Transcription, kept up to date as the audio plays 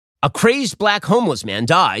A crazed black homeless man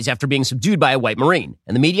dies after being subdued by a white Marine,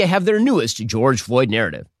 and the media have their newest George Floyd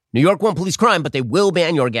narrative. New York won't police crime, but they will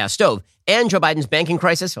ban your gas stove. And Joe Biden's banking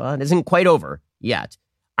crisis, well, it isn't quite over yet.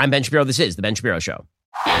 I'm Ben Shapiro. This is The Ben Shapiro Show.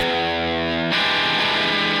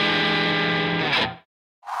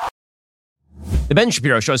 The Ben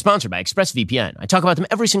Shapiro Show is sponsored by ExpressVPN. I talk about them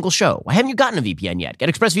every single show. Why haven't you gotten a VPN yet? Get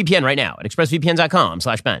ExpressVPN right now at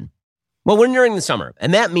expressvpn.com/Ben. Well, we're nearing the summer,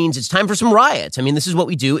 and that means it's time for some riots. I mean, this is what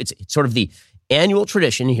we do. It's sort of the annual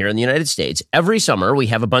tradition here in the United States. Every summer, we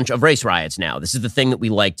have a bunch of race riots now. This is the thing that we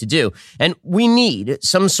like to do. And we need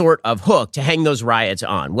some sort of hook to hang those riots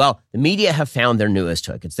on. Well, the media have found their newest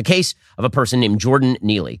hook. It's the case of a person named Jordan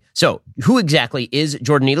Neely. So who exactly is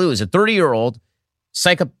Jordan Neely? He was a 30-year-old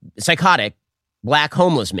psychotic black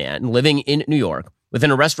homeless man living in New York with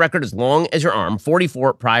an arrest record as long as your arm,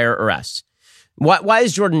 44 prior arrests. Why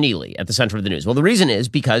is Jordan Neely at the center of the news? Well, the reason is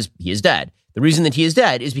because he is dead. The reason that he is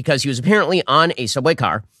dead is because he was apparently on a subway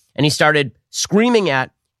car and he started screaming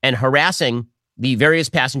at and harassing the various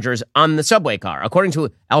passengers on the subway car. According to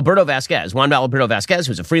Juan Alberto Vasquez,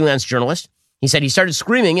 who's a freelance journalist, he said he started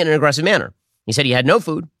screaming in an aggressive manner. He said he had no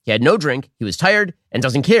food, he had no drink, he was tired, and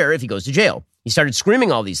doesn't care if he goes to jail. He started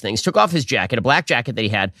screaming all these things, took off his jacket, a black jacket that he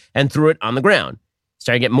had, and threw it on the ground.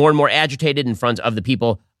 Started to get more and more agitated in front of the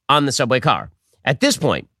people on the subway car. At this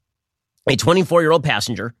point, a 24-year-old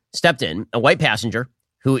passenger stepped in, a white passenger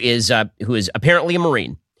who is apparently a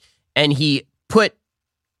Marine, and he put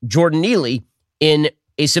Jordan Neely in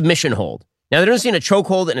a submission hold. Now, they're not seeing a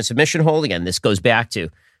chokehold and a submission hold. Again, this goes back to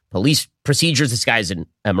police procedures. This guy's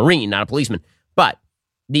a Marine, not a policeman. But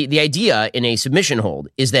the idea in a submission hold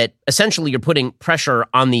is that essentially you're putting pressure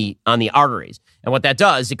on the arteries. And what that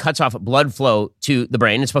does, it cuts off blood flow to the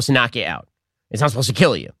brain. It's supposed to knock you out. It's not supposed to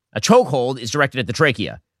kill you. A chokehold is directed at the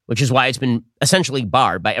trachea, which is why it's been essentially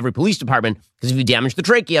barred by every police department, because if you damage the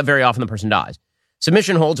trachea, very often the person dies.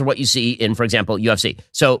 Submission holds are what you see in, for example, UFC.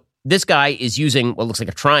 So this guy is using what looks like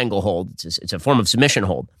a triangle hold. It's a form of submission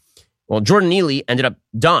hold. Well, Jordan Neely ended up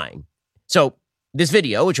dying. So this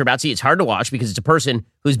video, which you're about to see, it's hard to watch because it's a person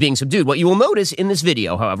who's being subdued. What you will notice in this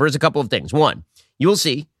video, however, is a couple of things. One, you will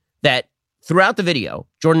see that throughout the video,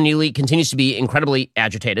 Jordan Neely continues to be incredibly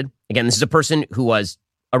agitated. Again, this is a person who was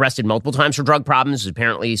arrested multiple times for drug problems, is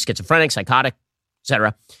apparently schizophrenic, psychotic,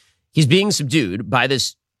 etc. He's being subdued by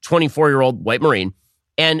this 24-year-old white Marine,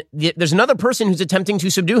 and there's another person who's attempting to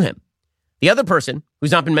subdue him. The other person,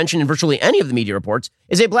 who's not been mentioned in virtually any of the media reports,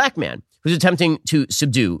 is a black man who's attempting to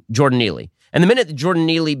subdue Jordan Neely. And the minute that Jordan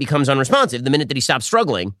Neely becomes unresponsive, the minute that he stops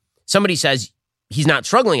struggling, somebody says he's not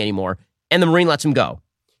struggling anymore, and the Marine lets him go.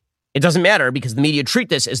 It doesn't matter because the media treat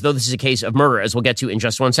this as though this is a case of murder, as we'll get to in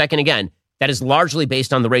just 1 second. Again, that is largely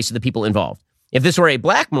based on the race of the people involved. If this were a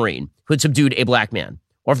black Marine who had subdued a black man,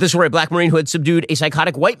 or if this were a black Marine who had subdued a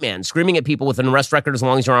psychotic white man screaming at people with an arrest record as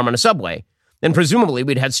long as your arm on a subway, then presumably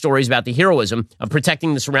we'd had stories about the heroism of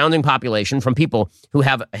protecting the surrounding population from people who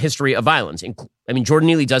have a history of violence. I mean, Jordan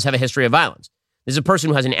Neely does have a history of violence. This is a person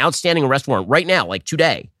who has an outstanding arrest warrant right now, like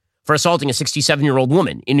today, for assaulting a 67-year-old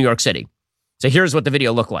woman in New York City. So here's what the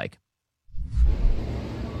video looked like.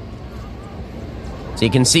 So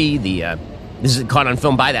you can see this is caught on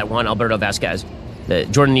film by that Juan Alberto Vasquez.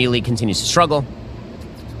 Jordan Neely continues to struggle.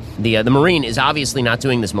 The Marine is obviously not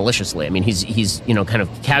doing this maliciously. I mean, he's kind of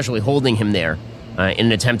casually holding him there in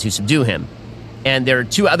an attempt to subdue him. And there are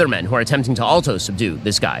two other men who are attempting to also subdue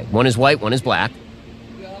this guy. One is white, one is black.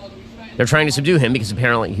 They're trying to subdue him because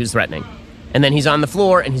apparently he was threatening. And then he's on the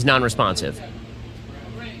floor and he's non-responsive.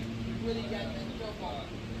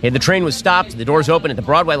 Okay, the train was stopped, the doors open at the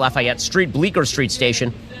Broadway Lafayette Street Bleecker Street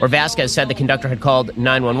station, where Vasquez said the conductor had called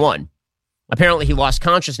 911. Apparently, he lost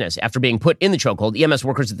consciousness after being put in the chokehold. EMS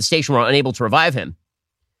workers at the station were unable to revive him.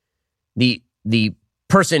 The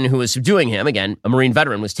person who was subduing him, again, a Marine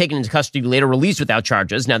veteran, was taken into custody, later released without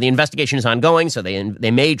charges. Now, the investigation is ongoing, so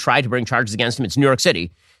they may try to bring charges against him. It's New York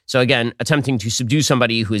City. So again, attempting to subdue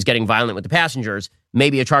somebody who is getting violent with the passengers may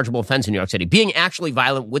be a chargeable offense in New York City. Being actually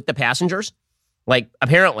violent with the passengers, like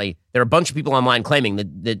apparently there are a bunch of people online claiming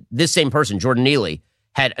that this same person, Jordan Neely,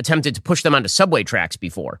 had attempted to push them onto subway tracks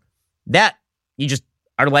before. That, you just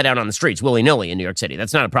are let out on the streets willy-nilly in New York City.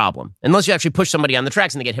 That's not a problem. Unless you actually push somebody on the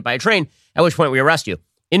tracks and they get hit by a train, at which point we arrest you.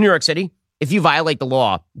 In New York City, if you violate the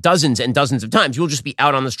law dozens and dozens of times, you'll just be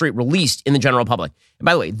out on the street, released in the general public. And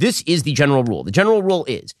by the way, this is the general rule. The general rule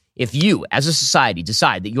is, if you, as a society,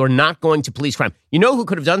 decide that you're not going to police crime, you know who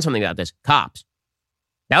could have done something about this? Cops.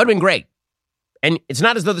 That would have been great. And it's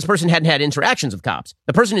not as though this person hadn't had interactions with cops.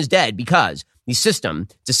 The person is dead because the system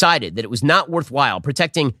decided that it was not worthwhile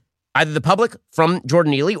protecting either the public from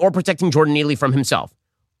Jordan Neely or protecting Jordan Neely from himself.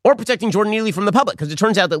 or protecting Jordan Neely from the public, because it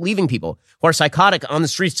turns out that leaving people who are psychotic on the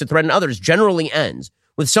streets to threaten others generally ends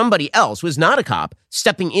with somebody else who is not a cop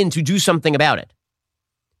stepping in to do something about it.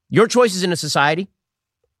 Your choices in a society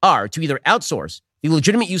are to either outsource the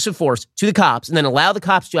legitimate use of force to the cops and then allow the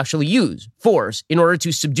cops to actually use force in order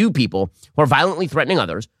to subdue people who are violently threatening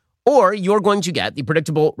others, or you're going to get the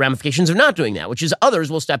predictable ramifications of not doing that, which is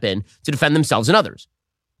others will step in to defend themselves and others.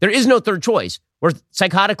 There is no third choice where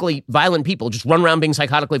psychotically violent people just run around being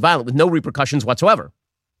psychotically violent with no repercussions whatsoever.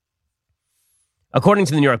 According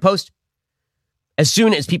to the New York Post, as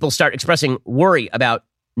soon as people start expressing worry about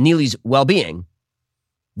Neely's well-being,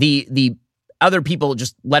 the other people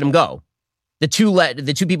just let him go. The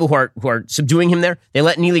two people who are subduing him there, they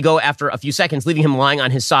let Neely go after a few seconds, leaving him lying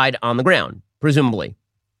on his side on the ground, presumably.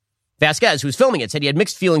 Vasquez, who was filming it, said he had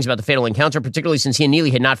mixed feelings about the fatal encounter, particularly since he and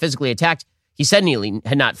Neely had not physically attacked. He said Neely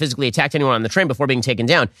had not physically attacked anyone on the train before being taken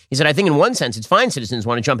down. He said, I think in one sense, it's fine citizens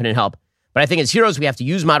want to jump in and help, but I think as heroes, we have to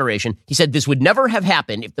use moderation. He said this would never have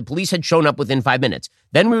happened if the police had shown up within 5 minutes.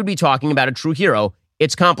 Then we would be talking about a true hero.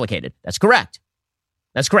 It's complicated. That's correct.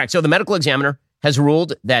 That's correct. So the medical examiner has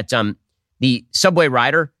ruled that the subway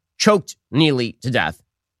rider choked Neely to death,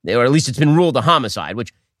 or at least it's been ruled a homicide,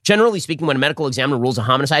 which generally speaking, when a medical examiner rules a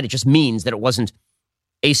homicide, it just means that it wasn't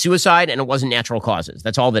a suicide and it wasn't natural causes.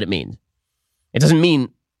 That's all that it means. It doesn't mean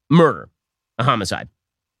murder, a homicide.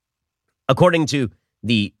 According to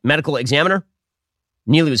the medical examiner,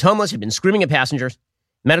 Neely was homeless, had been screaming at passengers.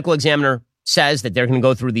 Medical examiner says that they're going to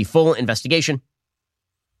go through the full investigation.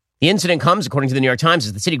 The incident comes, according to the New York Times,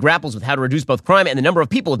 as the city grapples with how to reduce both crime and the number of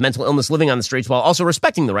people with mental illness living on the streets while also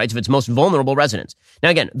respecting the rights of its most vulnerable residents.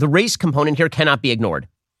 Now, again, the race component here cannot be ignored.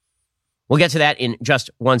 We'll get to that in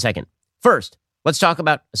just 1 second. First, let's talk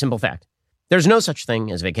about a simple fact. There's no such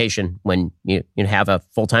thing as vacation when you have a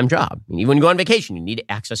full-time job. Even when you go on vacation, you need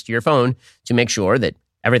access to your phone to make sure that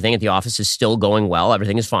everything at the office is still going well,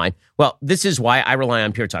 everything is fine. Well, this is why I rely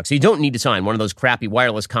on Pure Talk. So you don't need to sign one of those crappy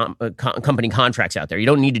wireless company contracts out there. You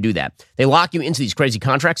don't need to do that. They lock you into these crazy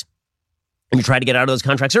contracts. And you try to get out of those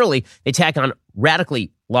contracts early, they tack on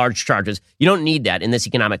radically large charges. You don't need that in this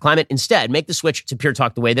economic climate. Instead, make the switch to Pure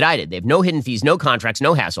Talk the way that I did. They have no hidden fees, no contracts,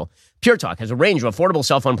 no hassle. Pure Talk has a range of affordable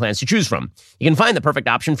cell phone plans to choose from. You can find the perfect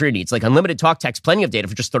option for your needs, like unlimited talk, text, plenty of data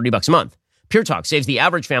for just $30 a month. Pure Talk saves the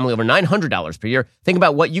average family over $900 per year. Think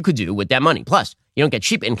about what you could do with that money. Plus, you don't get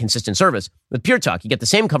cheap, inconsistent service. With Pure Talk, you get the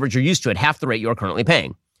same coverage you're used to at half the rate you're currently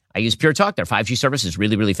paying. I use Pure Talk. Their 5G service is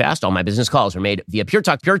really, really fast. All my business calls are made via Pure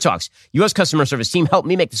Talk. Pure Talk's U.S. customer service team helped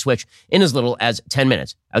me make the switch in as little as 10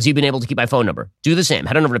 minutes. How's you been able to keep my phone number? Do the same.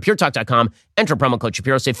 Head on over to puretalk.com, enter promo code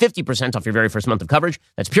Shapiro, save 50% off your very first month of coverage.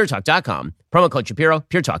 That's puretalk.com, promo code Shapiro.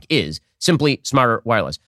 Pure Talk is simply smarter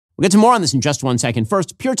wireless. We'll get to more on this in just 1 second.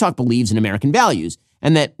 First, Pure Talk believes in American values,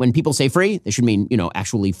 and that when people say free, they should mean,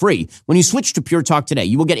 actually free. When you switch to Pure Talk today,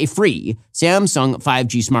 you will get a free Samsung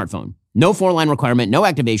 5G smartphone. No 4-line requirement, no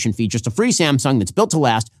activation fee, just a free Samsung that's built to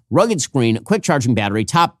last, rugged screen, quick charging battery,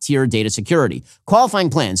 top-tier data security. Qualifying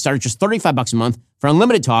plans start at just $35 a month for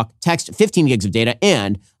unlimited talk, text, 15 gigs of data,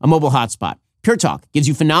 and a mobile hotspot. Pure Talk gives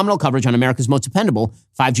you phenomenal coverage on America's most dependable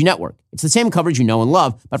 5G network. It's the same coverage you know and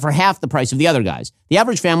love, but for half the price of the other guys. The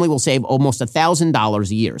average family will save almost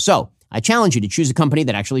 $1,000 a year. So, I challenge you to choose a company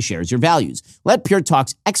that actually shares your values. Let Pure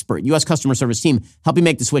Talk's expert U.S. customer service team help you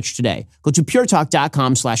make the switch today. Go to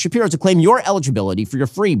puretalk.com/Shapiro to claim your eligibility for your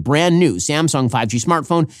free brand new Samsung 5G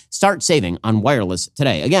smartphone. Start saving on wireless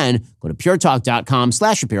today. Again, go to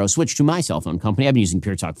puretalk.com/Shapiro. Switch to my cell phone company. I've been using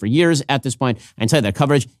Pure Talk for years at this point. I can tell you that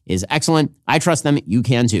coverage is excellent. I trust them. You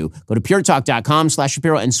can too. Go to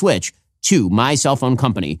puretalk.com/Shapiro and switch to my cell phone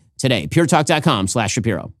company today.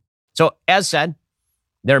 puretalk.com/Shapiro. So as said,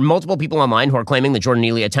 there are multiple people online who are claiming that Jordan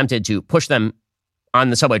Neely attempted to push them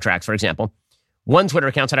on the subway tracks, for example. One Twitter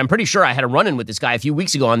account said, I'm pretty sure I had a run-in with this guy a few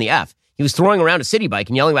weeks ago on the F. He was throwing around a city bike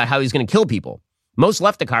and yelling about how he was going to kill people. Most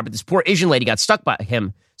left the car, but this poor Asian lady got stuck by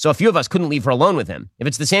him, so a few of us couldn't leave her alone with him. If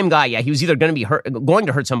it's the same guy, yeah, he was either going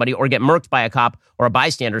to hurt somebody or get murked by a cop or a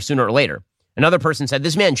bystander sooner or later. Another person said,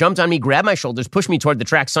 this man jumped on me, grabbed my shoulders, pushed me toward the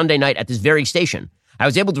track Sunday night at this very station. I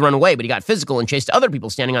was able to run away, but he got physical and chased other people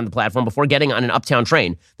standing on the platform before getting on an uptown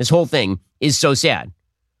train. This whole thing is so sad.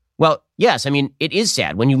 Well, yes, it is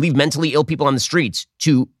sad when you leave mentally ill people on the streets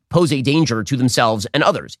to pose a danger to themselves and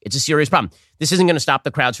others. It's a serious problem. This isn't going to stop the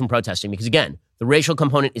crowds from protesting because, again, the racial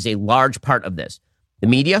component is a large part of this. The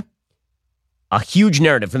media, a huge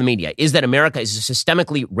narrative for the media, is that America is a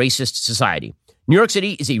systemically racist society. New York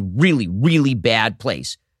City is a really, really bad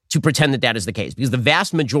place to pretend that that is the case, because the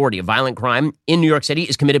vast majority of violent crime in New York City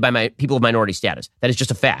is committed by people of minority status. That is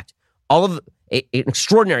just a fact. All of an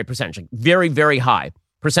extraordinary percentage, like very, very high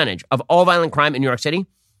percentage of all violent crime in New York City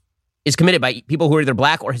is committed by people who are either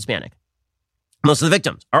black or Hispanic. Most of the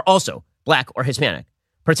victims are also black or Hispanic.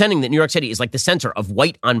 Pretending that New York City is like the center of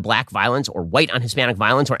white on black violence or white on Hispanic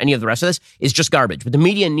violence or any of the rest of this is just garbage. But the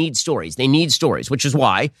media needs stories. They need stories, which is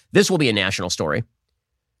why this will be a national story.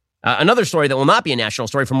 Another story that will not be a national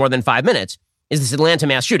story for more than 5 minutes is this Atlanta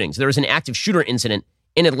mass shooting. So there was an active shooter incident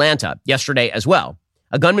in Atlanta yesterday as well.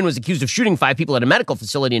 A gunman was accused of shooting 5 people at a medical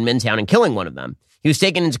facility in Midtown and killing one of them. He was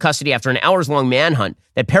taken into custody after an hours-long manhunt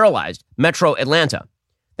that paralyzed Metro Atlanta.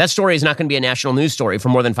 That story is not going to be a national news story for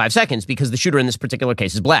more than 5 seconds because the shooter in this particular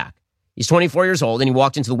case is black. He's 24 years old, and he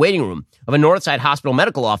walked into the waiting room of a Northside Hospital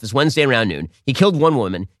medical office Wednesday around noon. He killed 1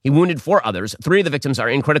 woman. He wounded 4 others. 3 of the victims are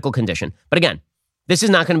in critical condition. But again, this is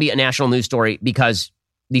not going to be a national news story because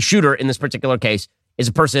the shooter in this particular case is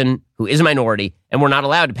a person who is a minority, and we're not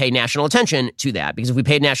allowed to pay national attention to that because if we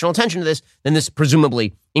paid national attention to this, then this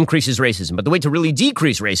presumably increases racism. But the way to really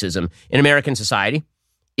decrease racism in American society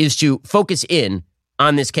is to focus in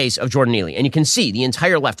on this case of Jordan Neely. And you can see the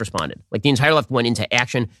entire left responded. Like the entire left went into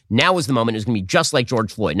action. Now is the moment. It's going to be just like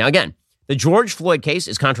George Floyd. Now, again, the George Floyd case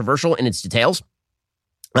is controversial in its details.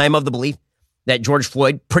 I am of the belief that George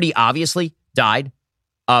Floyd pretty obviously died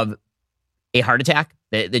of a heart attack,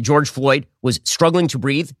 that George Floyd was struggling to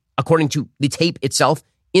breathe, according to the tape itself,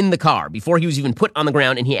 in the car before he was even put on the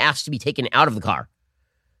ground and he asked to be taken out of the car.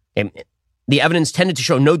 And the evidence tended to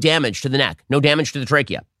show no damage to the neck, no damage to the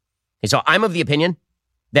trachea. And so I'm of the opinion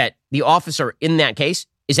that the officer in that case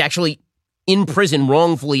is actually in prison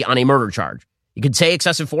wrongfully on a murder charge. You could say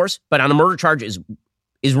excessive force, but on a murder charge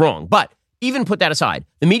is wrong. But even put that aside,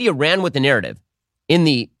 the media ran with the narrative in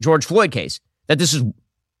the George Floyd case that this is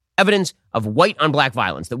evidence of white on black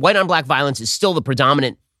violence, that white on black violence is still the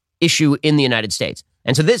predominant issue in the United States.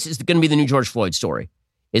 And so this is going to be the new George Floyd story,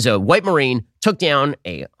 is a white Marine took down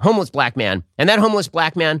a homeless black man. And that homeless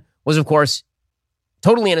black man was, of course,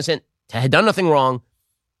 totally innocent, had done nothing wrong.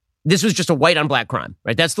 This was just a white on black crime,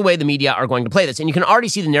 right? That's the way the media are going to play this. And you can already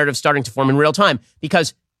see the narrative starting to form in real time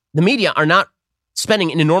because the media are not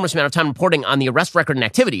spending an enormous amount of time reporting on the arrest record and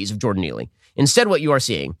activities of Jordan Neely. Instead, what you are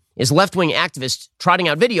seeing is left-wing activists trotting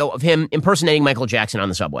out video of him impersonating Michael Jackson on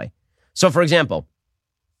the subway. So, for example,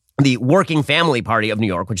 the Working Family Party of New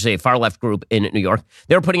York, which is a far-left group in New York,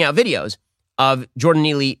 they're putting out videos of Jordan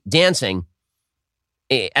Neely dancing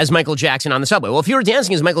as Michael Jackson on the subway. Well, if you were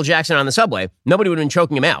dancing as Michael Jackson on the subway, nobody would have been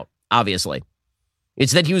choking him out, obviously.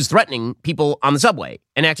 It's that he was threatening people on the subway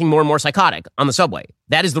and acting more and more psychotic on the subway.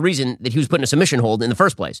 That is the reason that he was put in a submission hold in the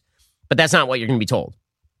first place. But that's not what you're going to be told.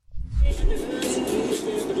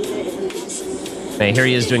 Okay, here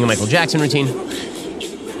he is doing a Michael Jackson routine.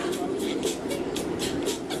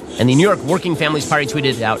 And the New York Working Families Party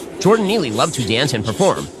tweeted out, Jordan Neely loved to dance and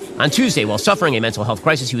perform. On Tuesday, while suffering a mental health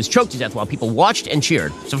crisis, he was choked to death while people watched and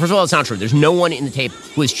cheered. So first of all, it's not true. There's no one in the tape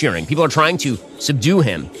who is cheering. People are trying to subdue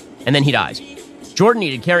him, and then he dies. Jordan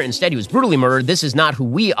needed care. Instead, he was brutally murdered. This is not who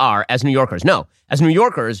we are as New Yorkers. No, as New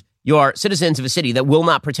Yorkers, you are citizens of a city that will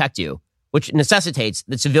not protect you, which necessitates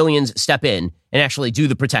that civilians step in and actually do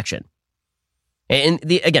the protection. And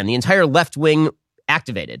again, the entire left wing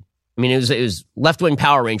activated. I mean, it was left wing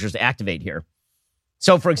Power Rangers to activate here.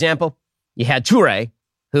 So, for example, you had Toure,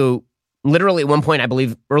 who literally at one point, I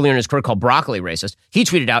believe earlier in his career, called broccoli racist. He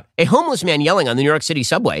tweeted out, a homeless man yelling on the New York City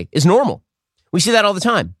subway is normal. We see that all the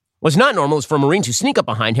time. What's not normal is for a Marine to sneak up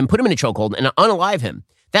behind him, put him in a chokehold, and unalive him.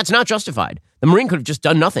 That's not justified. The Marine could have just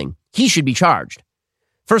done nothing. He should be charged.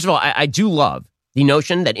 First of all, I do love the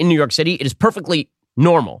notion that in New York City, it is perfectly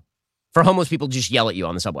normal for homeless people to just yell at you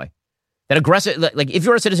on the subway. That aggressive, like if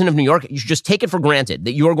you're a citizen of New York, you should just take it for granted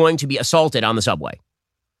that you're going to be assaulted on the subway.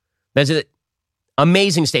 That's an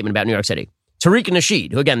amazing statement about New York City. Tariq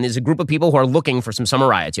Nasheed, who again is a group of people who are looking for some summer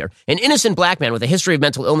riots here. An innocent black man with a history of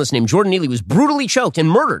mental illness named Jordan Neely was brutally choked and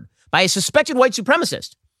murdered by a suspected white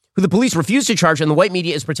supremacist who the police refused to charge and the white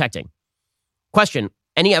media is protecting. Question,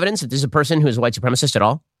 any evidence that this is a person who is a white supremacist at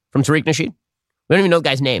all from Tariq Nasheed? We don't even know the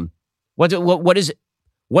guy's name. What is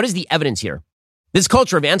the evidence here? This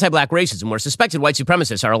culture of anti-black racism where suspected white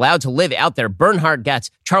supremacists are allowed to live out their Bernhard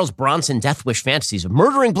Goetz, Charles Bronson death wish fantasies of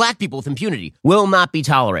murdering black people with impunity will not be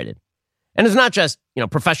tolerated. And it's not just,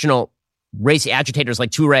 professional race agitators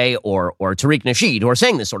like Toure or Tariq Nasheed who are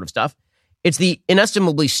saying this sort of stuff. It's the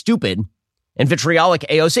inestimably stupid and vitriolic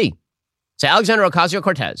AOC. So Alexandria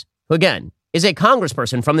Ocasio-Cortez, who again is a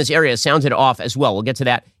congressperson from this area, sounded off as well. We'll get to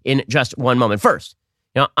that in just one moment. First,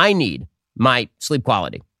 I need my sleep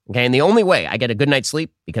quality. Okay, and the only way I get a good night's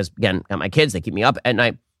sleep, because again, got my kids, they keep me up at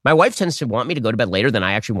night. My wife tends to want me to go to bed later than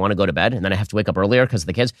I actually want to go to bed, and then I have to wake up earlier because of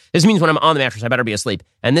the kids. This means when I'm on the mattress, I better be asleep.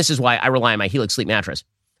 And this is why I rely on my Helix sleep mattress.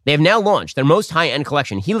 They have now launched their most high-end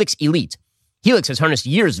collection, Helix Elite. Helix has harnessed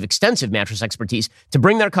years of extensive mattress expertise to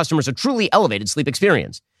bring their customers a truly elevated sleep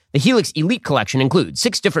experience. The Helix Elite Collection includes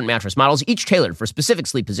 6 different mattress models, each tailored for specific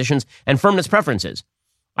sleep positions and firmness preferences.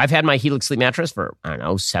 I've had my Helix sleep mattress for,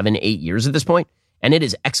 7, 8 years at this point, and it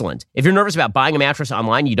is excellent. If you're nervous about buying a mattress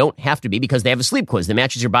online, you don't have to be, because they have a sleep quiz that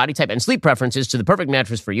matches your body type and sleep preferences to the perfect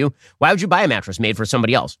mattress for you. Why would you buy a mattress made for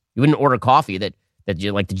somebody else? You wouldn't order coffee that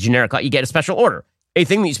you like the generic, you get a special order. A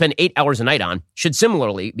thing that you spend 8 hours a night on should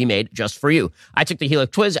similarly be made just for you. I took the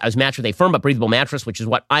Helix quiz. I was matched with a firm but breathable mattress, which is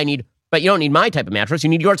what I need. But you don't need my type of mattress. You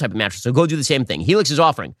need your type of mattress. So go do the same thing. Helix is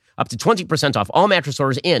offering up to 20% off all mattress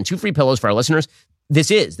orders and 2 free pillows for our listeners.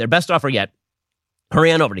 This is their best offer yet.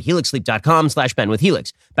 Hurry on over to helixsleep.com/Ben. With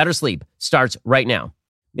Helix, better sleep starts right now.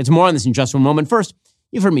 It's more on this in just one moment. First,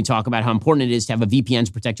 you've heard me talk about how important it is to have a VPN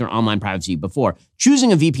to protect your online privacy before.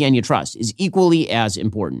 Choosing a VPN you trust is equally as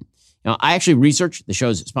important. Now, I actually research the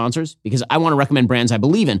show's sponsors because I want to recommend brands I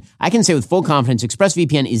believe in. I can say with full confidence,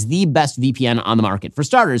 ExpressVPN is the best VPN on the market. For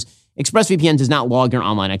starters, ExpressVPN does not log your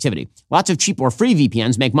online activity. Lots of cheap or free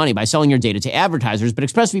VPNs make money by selling your data to advertisers, but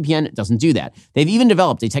ExpressVPN doesn't do that. They've even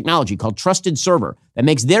developed a technology called Trusted Server that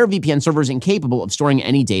makes their VPN servers incapable of storing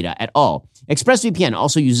any data at all. ExpressVPN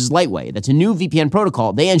also uses Lightway. That's a new VPN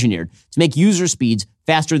protocol they engineered to make user speeds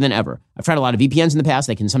faster than ever. I've tried a lot of VPNs in the past.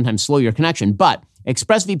 They can sometimes slow your connection, but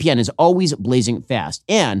ExpressVPN is always blazing fast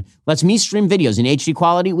and lets me stream videos in HD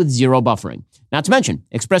quality with zero buffering. Not to mention,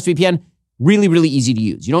 ExpressVPN, really, really easy to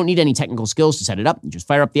use. You don't need any technical skills to set it up. You just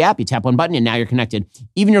fire up the app, you tap one button, and now you're connected.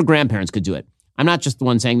 Even your grandparents could do it. I'm not just the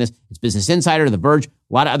one saying this. It's Business Insider, The Verge, a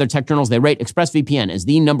lot of other tech journals. They rate ExpressVPN as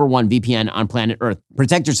the #1 VPN on planet Earth.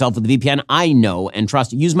 Protect yourself with the VPN I know and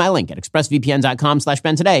trust. Use my link at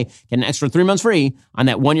expressvpn.com/Ben today. Get an extra 3 months free on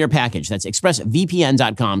that 1-year package. That's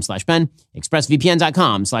expressvpn.com/Ben,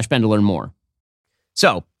 expressvpn.com/Ben to learn more.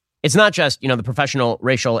 So it's not just, the professional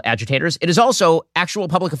racial agitators. It is also actual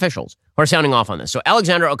public officials who are sounding off on this. So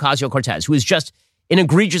Alexandra Ocasio-Cortez, who is just an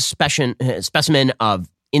egregious specimen of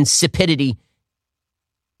insipidity,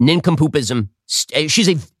 nincompoopism. She's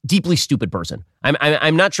a deeply stupid person.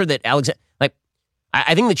 I'm not sure that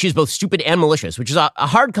I think that she's both stupid and malicious, which is a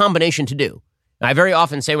hard combination to do. I very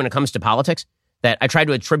often say when it comes to politics that I try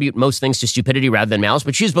to attribute most things to stupidity rather than malice,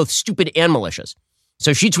 but she is both stupid and malicious.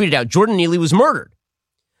 So she tweeted out, Jordan Neely was murdered.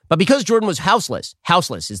 But because Jordan was houseless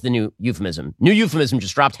is the new euphemism. New euphemism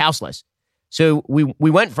just dropped, houseless. So we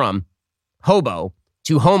went from hobo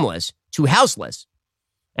to homeless to houseless.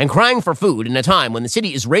 And crying for food in a time when the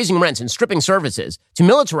city is raising rents and stripping services to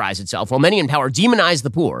militarize itself while many in power demonize the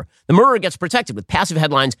poor, the murderer gets protected with passive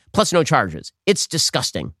headlines plus no charges. It's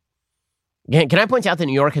disgusting. Can I point out that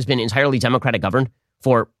New York has been entirely Democratic governed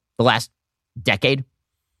for the last decade?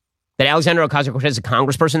 That Alexandra Ocasio-Cortez is a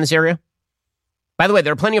congressperson in this area? By the way,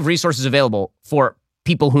 there are plenty of resources available for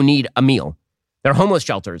people who need a meal. There are homeless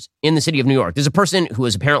shelters in the city of New York. There's a person who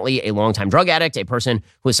is apparently a longtime drug addict, a person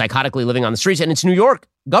who is psychotically living on the streets, and it's New York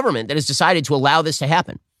government that has decided to allow this to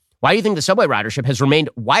happen. Why do you think the subway ridership has remained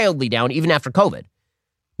wildly down even after COVID?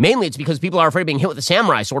 Mainly it's because people are afraid of being hit with a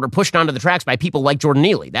samurai sword or pushed onto the tracks by people like Jordan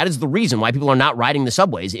Neely. That is the reason why people are not riding the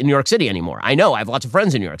subways in New York City anymore. I know, I have lots of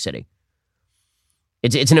friends in New York City.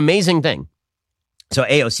 It's an amazing thing. So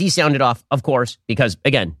AOC sounded off, of course, because,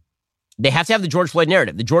 again, they have to have the George Floyd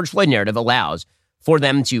narrative. The George Floyd narrative allows for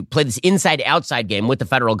them to play this inside-outside game with the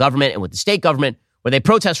federal government and with the state government, where they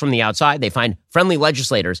protest from the outside. They find friendly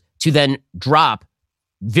legislators to then drop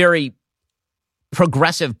very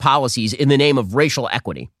progressive policies in the name of racial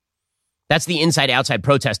equity. That's the inside-outside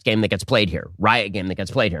protest game that gets played here, riot game that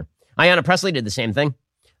gets played here. Ayanna Pressley did the same thing.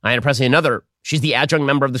 Ayanna Pressley, she's the adjunct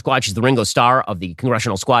member of the squad. She's the Ringo Starr of the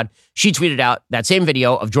congressional squad. She tweeted out that same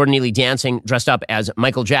video of Jordan Neely dancing dressed up as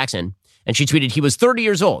Michael Jackson. And she tweeted, he was 30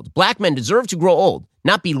 years old. Black men deserve to grow old,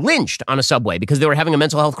 not be lynched on a subway because they were having a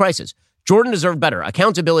mental health crisis. Jordan deserved better.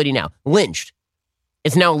 Accountability now. Lynched.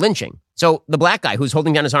 It's now lynching. So the black guy who's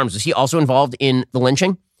holding down his arms, is he also involved in the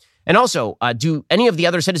lynching? And also, do any of the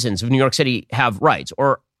other citizens of New York City have rights?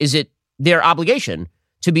 Or is it their obligation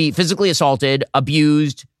to be physically assaulted,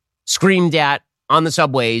 abused, screamed at on the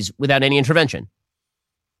subways without any intervention?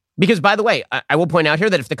 Because, by the way, I will point out here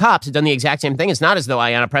that if the cops had done the exact same thing, it's not as though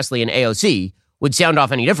Ayanna Pressley and AOC would sound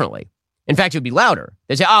off any differently. In fact, it would be louder.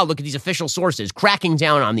 They'd say, look at these official sources cracking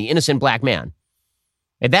down on the innocent black man.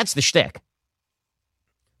 And that's the shtick.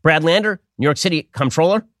 Brad Lander, New York City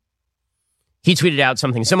comptroller, he tweeted out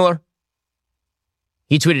something similar.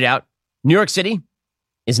 He tweeted out, New York City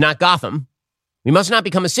is not Gotham. We must not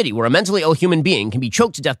become a city where a mentally ill human being can be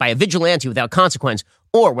choked to death by a vigilante without consequence,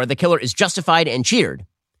 or where the killer is justified and cheered.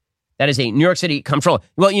 That is a New York City comptroller.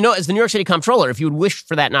 Well, as the New York City comptroller, if you would wish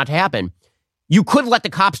for that not to happen, you could let the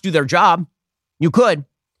cops do their job. You could.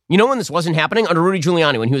 You know when this wasn't happening? Under Rudy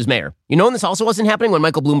Giuliani when he was mayor. You know when this also wasn't happening? When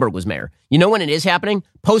Michael Bloomberg was mayor. You know when it is happening?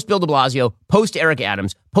 Post Bill de Blasio, post Eric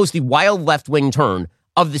Adams, post the wild left-wing turn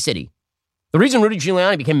of the city. The reason Rudy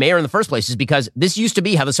Giuliani became mayor in the first place is because this used to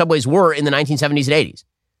be how the subways were in the 1970s and 80s.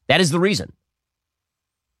 That is the reason.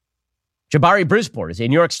 Jabari Brisport is a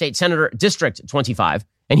New York State Senator, District 25,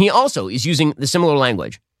 and he also is using the similar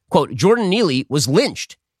language. Quote, Jordan Neely was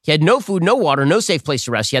lynched. He had no food, no water, no safe place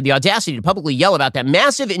to rest. He had the audacity to publicly yell about that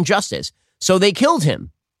massive injustice, so they killed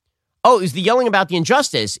him. Oh, is the yelling about the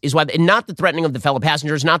injustice is why, not the threatening of the fellow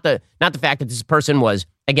passengers, not the fact that this person was,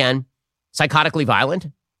 again, psychotically violent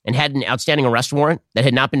and had an outstanding arrest warrant that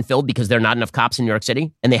had not been filled because there are not enough cops in New York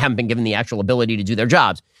City and they haven't been given the actual ability to do their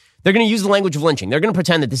jobs. They're going to use the language of lynching. They're going to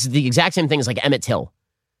pretend that this is the exact same thing as like Emmett Till.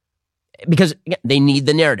 Because again, they need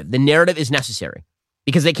the narrative. The narrative is necessary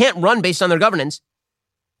because they can't run based on their governance.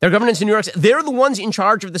 Their governance in New York, they're the ones in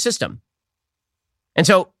charge of the system. And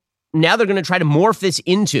so now they're going to try to morph this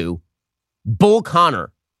into Bull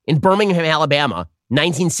Connor in Birmingham, Alabama,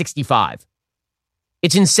 1965.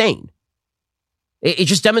 It's insane. It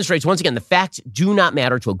just demonstrates, once again, the facts do not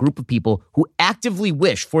matter to a group of people who actively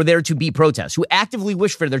wish for there to be protests, who actively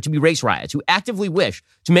wish for there to be race riots, who actively wish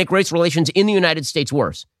to make race relations in the United States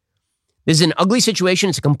worse. This is an ugly situation.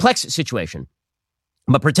 It's a complex situation.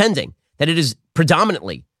 But pretending that it is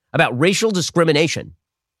predominantly about racial discrimination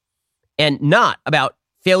and not about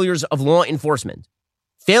failures of law enforcement.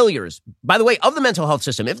 Failures, by the way, of the mental health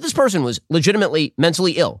system. If this person was legitimately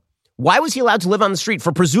mentally ill, why was he allowed to live on the street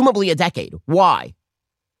for presumably a decade? Why?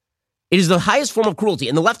 It is the highest form of cruelty,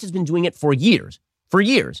 and the left has been doing it for years. For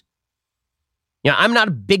years. You know, I'm not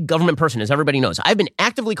a big government person, as everybody knows. I've been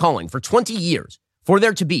actively calling for 20 years for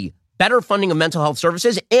there to be better funding of mental health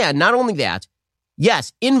services, and not only that,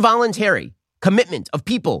 yes, involuntary commitment of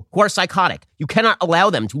people who are psychotic. You cannot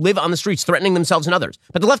allow them to live on the streets threatening themselves and others.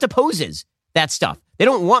 But the left opposes that stuff. They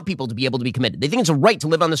don't want people to be able to be committed. They think it's a right to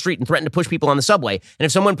live on the street and threaten to push people on the subway. And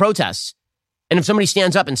if someone protests, and if somebody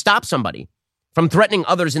stands up and stops somebody from threatening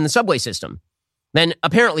others in the subway system, then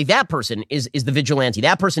apparently that person is the vigilante.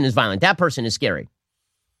 That person is violent. That person is scary.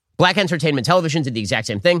 Black Entertainment Television did the exact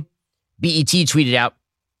same thing. BET tweeted out,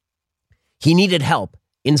 he needed help.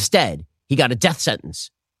 Instead, he got a death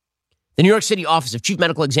sentence. The New York City Office of Chief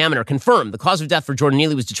Medical Examiner confirmed the cause of death for Jordan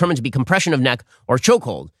Neely was determined to be compression of neck or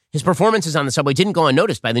chokehold. His performances on the subway didn't go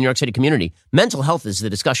unnoticed by the New York City community. Mental health is the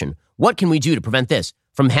discussion. What can we do to prevent this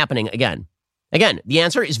from happening again? Again, the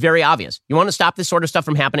answer is very obvious. You want to stop this sort of stuff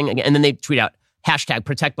from happening again? And then they tweet out, hashtag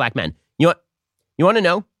protect black men. You know what? You want to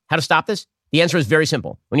know how to stop this? The answer is very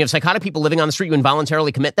simple. When you have psychotic people living on the street, you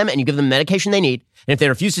involuntarily commit them and you give them the medication they need. And if they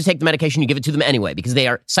refuse to take the medication, you give it to them anyway because they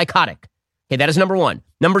are psychotic. Okay, that is number one.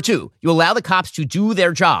 Number two, you allow the cops to do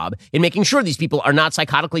their job in making sure these people are not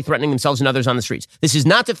psychotically threatening themselves and others on the streets. This is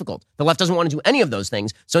not difficult. The left doesn't want to do any of those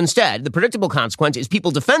things. So instead, the predictable consequence is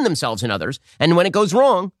people defend themselves and others. And when it goes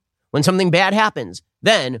wrong, when something bad happens,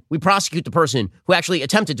 then we prosecute the person who actually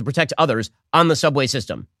attempted to protect others on the subway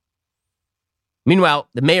system. Meanwhile,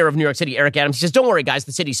 the mayor of New York City, Eric Adams, he says, don't worry, guys,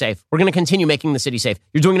 the city's safe. We're going to continue making the city safe.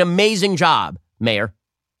 You're doing an amazing job, mayor.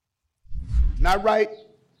 Not right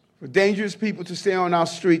for dangerous people to stay on our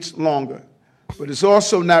streets longer, but it's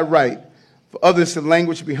also not right for others to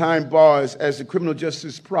languish behind bars as the criminal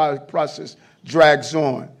justice process drags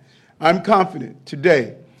on. I'm confident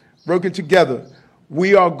today, working together,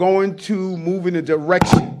 we are going to move in a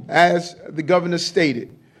direction, as the governor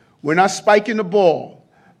stated. We're not spiking the ball,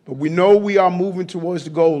 but we know we are moving towards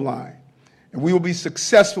the goal line. And we will be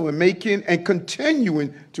successful in making and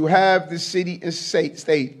continuing to have this city and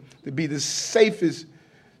state to be the safest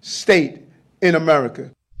state in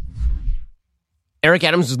America. Eric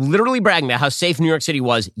Adams was literally bragging about how safe New York City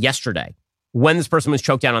was yesterday when this person was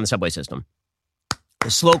choked down on the subway system. A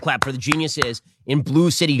slow clap for the geniuses in blue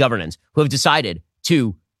city governance who have decided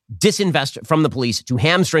to disinvest from the police, to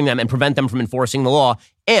hamstring them and prevent them from enforcing the law,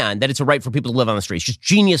 and that it's a right for people to live on the streets. Just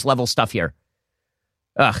genius level stuff here.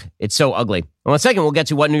 Ugh, it's so ugly. Well, in a second, we'll get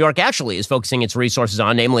to what New York actually is focusing its resources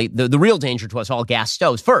on, namely the real danger to us all, gas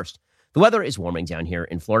stoves. First, the weather is warming down here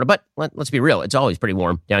in Florida, but let's be real. It's always pretty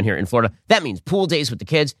warm down here in Florida. That means pool days with the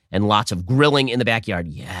kids and lots of grilling in the backyard.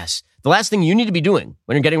 Yes. The last thing you need to be doing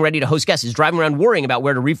when you're getting ready to host guests is driving around worrying about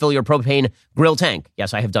where to refill your propane grill tank.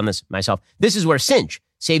 Yes, I have done this myself. This is where Cinch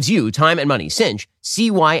saves you time and money. Cinch,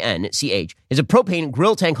 C-Y-N-C-H, is a propane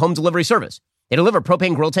grill tank home delivery service. They deliver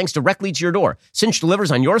propane grill tanks directly to your door. Cinch delivers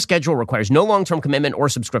on your schedule, requires no long-term commitment or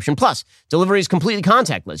subscription. Plus, delivery is completely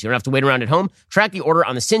contactless. You don't have to wait around at home. Track the order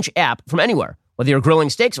on the Cinch app from anywhere. Whether you're grilling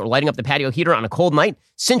steaks or lighting up the patio heater on a cold night,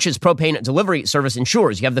 Cinch's propane delivery service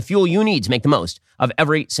ensures you have the fuel you need to make the most of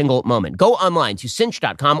every single moment. Go online to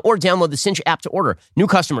cinch.com or download the Cinch app to order. New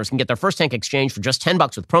customers can get their first tank exchange for just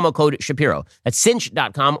 $10 with promo code Shapiro. That's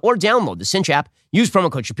cinch.com or download the Cinch app. Use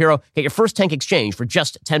promo code Shapiro. Get your first tank exchange for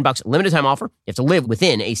just $10. Limited time offer. You have to live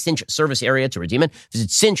within a Cinch service area to redeem it. Visit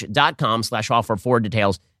cinch.com/offer for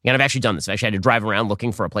details. And I've actually done this. I've actually had to drive around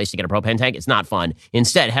looking for a place to get a propane tank. It's not fun.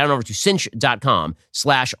 Instead, head on over to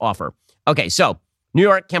cinch.com/offer. Okay, so New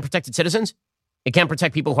York can't protect its citizens. It can't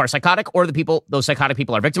protect people who are psychotic or the people those psychotic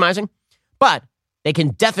people are victimizing. But they can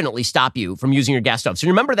definitely stop you from using your gas stove. So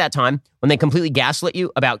remember that time when they completely gaslit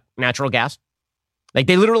you about natural gas? Like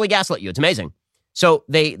they literally gaslit you. It's amazing. So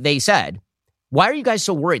they said, why are you guys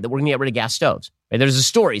so worried that we're going to get rid of gas stoves? Right? There's a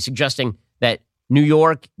story suggesting that New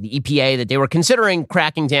York, the EPA, that they were considering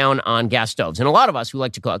cracking down on gas stoves. And a lot of us who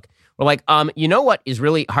like to cook were like, you know what is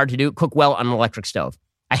really hard to do? Cook well on an electric stove.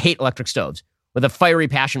 I hate electric stoves with a fiery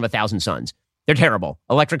passion of 1,000 suns. They're terrible.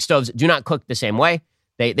 Electric stoves do not cook the same way.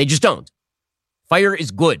 They just don't. Fire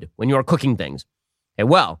is good when you are cooking things. Okay,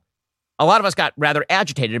 well, a lot of us got rather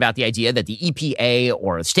agitated about the idea that the EPA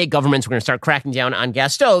or state governments were going to start cracking down on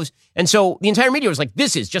gas stoves. And so the entire media was like,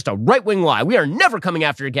 this is just a right-wing lie. We are never coming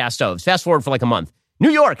after your gas stoves. Fast forward for like a month.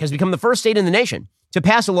 New York has become the first state in the nation to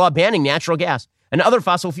pass a law banning natural gas and other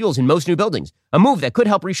fossil fuels in most new buildings, a move that could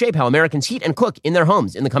help reshape how Americans heat and cook in their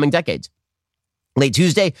homes in the coming decades. Late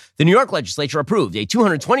Tuesday, the New York legislature approved a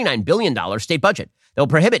 $229 billion state budget that will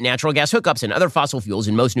prohibit natural gas hookups and other fossil fuels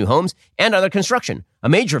in most new homes and other construction, a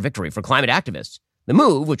major victory for climate activists. The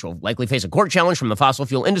move, which will likely face a court challenge from the fossil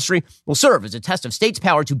fuel industry, will serve as a test of states'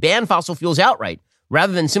 power to ban fossil fuels outright,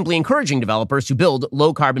 rather than simply encouraging developers to build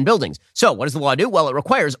low-carbon buildings. So what does the law do? Well, it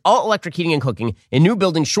requires all electric heating and cooking in new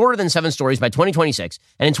buildings shorter than 7 stories by 2026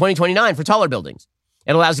 and in 2029 for taller buildings.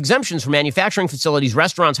 It allows exemptions for manufacturing facilities,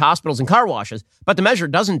 restaurants, hospitals, and car washes, but the measure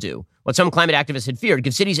doesn't do what some climate activists had feared,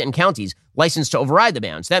 give cities and counties license to override the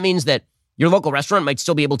ban. So that means that your local restaurant might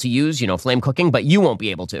still be able to use, flame cooking, but you won't be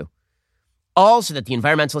able to. All so that the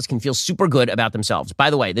environmentalists can feel super good about themselves. By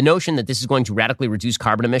the way, the notion that this is going to radically reduce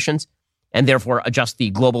carbon emissions and therefore adjust the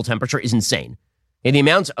global temperature is insane. And the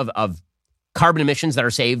amounts of carbon emissions that are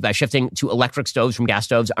saved by shifting to electric stoves from gas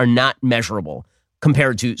stoves are not measurable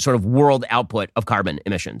compared to sort of world output of carbon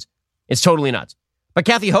emissions. It's totally nuts. But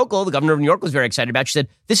Kathy Hochul, the governor of New York, was very excited about it. She said,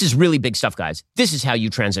 this is really big stuff, guys. This is how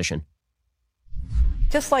you transition.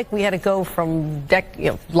 Just like we had to go from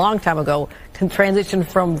long time ago to transition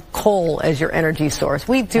from coal as your energy source.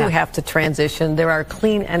 We do have to transition. There are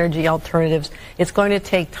clean energy alternatives. It's going to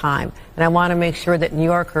take time. And I want to make sure that New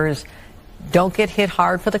Yorkers don't get hit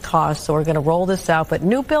hard for the cost. So we're going to roll this out. But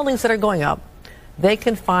new buildings that are going up, they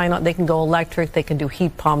can go electric, they can do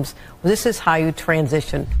heat pumps. This is how you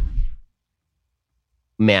transition.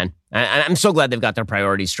 Man, I'm so glad they've got their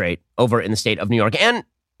priorities straight over in the state of New York and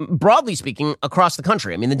broadly speaking across the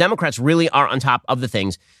country. I mean, the Democrats really are on top of the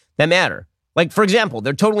things that matter. Like, for example,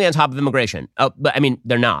 they're totally on top of immigration. But I mean,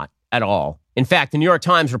 they're not at all. In fact, the New York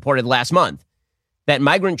Times reported last month that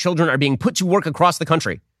migrant children are being put to work across the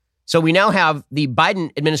country. So we now have the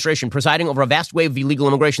Biden administration presiding over a vast wave of illegal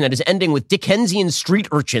immigration that is ending with Dickensian street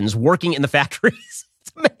urchins working in the factories.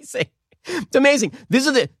 It's amazing. It's amazing. These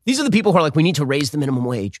are the people who are like, we need to raise the minimum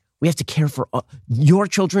wage. We have to care for your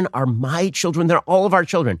children are my children. They're all of our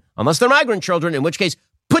children, unless they're migrant children, in which case,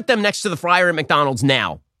 put them next to the fryer at McDonald's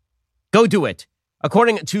now. Go do it.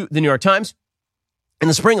 According to the New York Times, in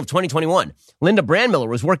the spring of 2021, Linda Brandmiller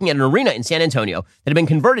was working at an arena in San Antonio that had been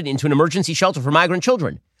converted into an emergency shelter for migrant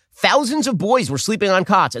children. Thousands of boys were sleeping on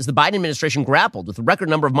cots as the Biden administration grappled with the record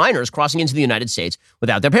number of minors crossing into the United States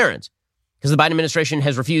without their parents. Because the Biden administration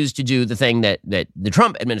has refused to do the thing that the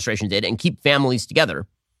Trump administration did and keep families together.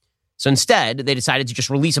 So instead, they decided to just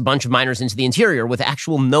release a bunch of minors into the interior with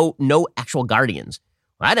no actual guardians.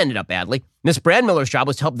 Well, that ended up badly. Miss Brandmiller's job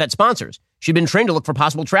was to help vet sponsors. She'd been trained to look for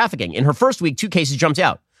possible trafficking. In her first week, 2 cases jumped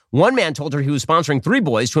out. One man told her he was sponsoring 3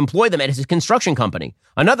 boys to employ them at his construction company.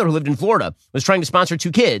 Another, who lived in Florida, was trying to sponsor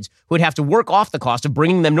 2 kids who would have to work off the cost of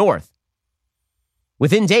bringing them north.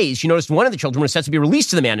 Within days, she noticed one of the children was set to be released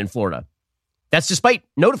to the man in Florida. That's despite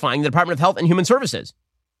notifying the Department of Health and Human Services.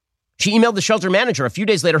 She emailed the shelter manager. A few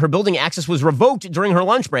days later, her building access was revoked during her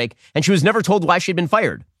lunch break, and she was never told why she had been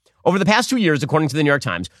fired. Over the past 2 years, according to the New York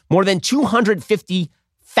Times, more than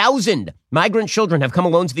 250,000 migrant children have come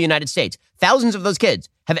alone to the United States. Thousands of those kids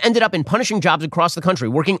have ended up in punishing jobs across the country,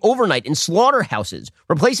 working overnight in slaughterhouses,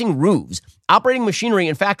 replacing roofs, operating machinery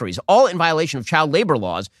in factories, all in violation of child labor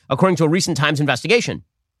laws, according to a recent Times investigation.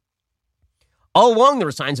 All along, there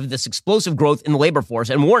were signs of this explosive growth in the labor force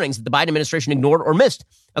and warnings that the Biden administration ignored or missed,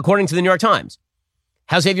 according to the New York Times.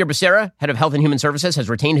 How Xavier Becerra, head of Health and Human Services, has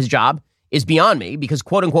retained his job is beyond me because,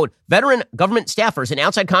 quote unquote, veteran government staffers and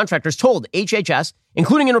outside contractors told HHS,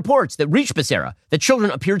 including in reports that reached Becerra, that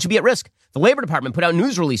children appeared to be at risk. The Labor Department put out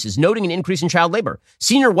news releases noting an increase in child labor.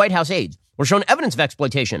 Senior White House aides were shown evidence of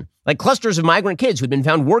exploitation, like clusters of migrant kids who'd been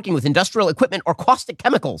found working with industrial equipment or caustic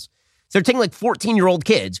chemicals. So they're taking like 14-year-old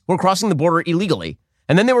kids who were crossing the border illegally,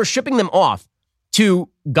 and then they were shipping them off to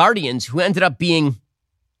guardians who ended up being,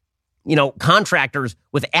 contractors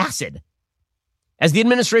with acid. As the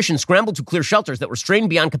administration scrambled to clear shelters that were strained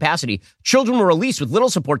beyond capacity, children were released with little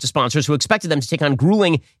support to sponsors who expected them to take on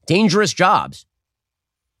grueling, dangerous jobs.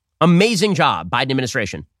 Amazing job, Biden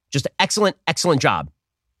administration. Just excellent, excellent job.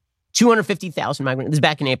 250,000 migrants. This is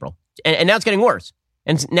back in April. And now it's getting worse.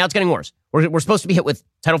 We're supposed to be hit with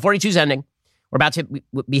Title 42's ending. We're about to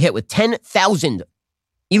be hit with 10,000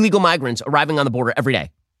 illegal migrants arriving on the border every day.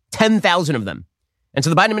 10,000 of them. And so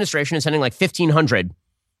the Biden administration is sending like 1,500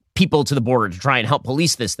 people to the border to try and help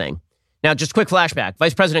police this thing. Now, just a quick flashback.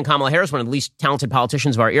 Vice President Kamala Harris, one of the least talented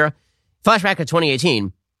politicians of our era. Flashback to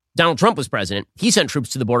 2018. Donald Trump was president. He sent troops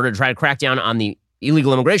to the border to try to crack down on the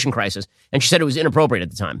illegal immigration crisis, and she said it was inappropriate at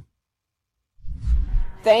the time.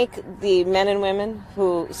 Thank the men and women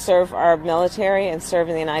who serve our military and serve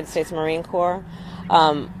in the United States Marine Corps.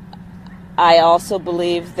 I also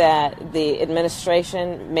believe that the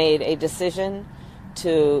administration made a decision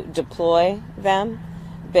to deploy them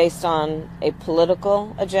based on a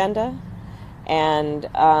political agenda, and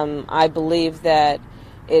I believe that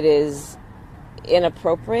it is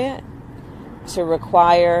inappropriate to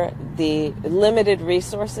require the limited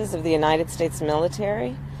resources of the United States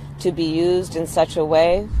military to be used in such a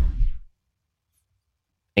way.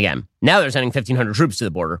 Again, now they're sending 1,500 troops to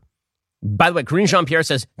the border. By the way, Karine Jean-Pierre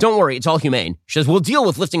says, don't worry, it's all humane. She says, we'll deal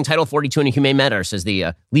with lifting Title 42 in a humane manner, says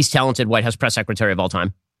the least talented White House press secretary of all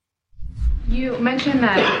time. You mentioned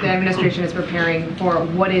that the administration is preparing for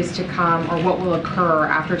what is to come or what will occur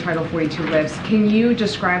after Title 42 lifts. Can you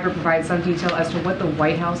describe or provide some detail as to what the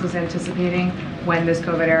White House is anticipating when this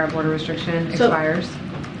COVID-era border restriction expires?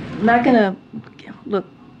 Not going to look.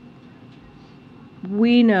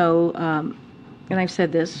 We know, and I've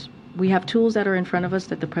said this, we have tools that are in front of us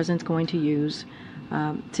that the president's going to use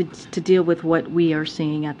to deal with what we are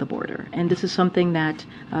seeing at the border. And this is something that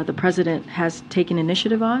the president has taken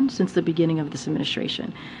initiative on since the beginning of this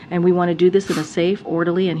administration. And we want to do this in a safe,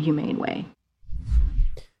 orderly, and humane way.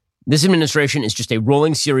 This administration is just a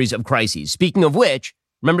rolling series of crises. Speaking of which,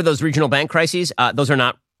 remember those regional bank crises? Those are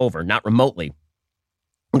not over, not remotely.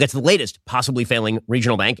 We'll get to the latest possibly failing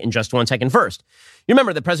regional bank in just 1 second. First, you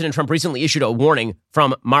remember that President Trump recently issued a warning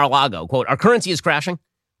from Mar-a-Lago. Quote, our currency is crashing.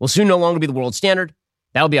 We'll soon no longer be the world standard.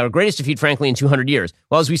 That will be our greatest defeat, frankly, in 200 years.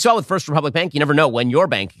 Well, as we saw with First Republic Bank, you never know when your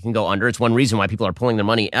bank can go under. It's one reason why people are pulling their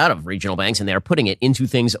money out of regional banks and they are putting it into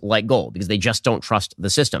things like gold because they just don't trust the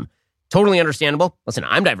system. Totally understandable. Listen,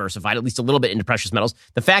 I'm diversified at least a little bit into precious metals.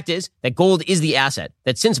 The fact is that gold is the asset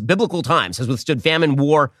that since biblical times has withstood famine,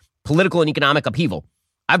 war, political and economic upheaval.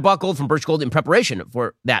 I've bought gold from Birch Gold in preparation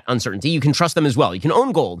for that uncertainty. You can trust them as well. You can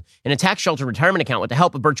own gold in a tax shelter retirement account with the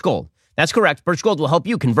help of Birch Gold. That's correct. Birch Gold will help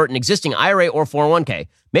you convert an existing IRA or 401k,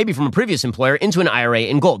 maybe from a previous employer, into an IRA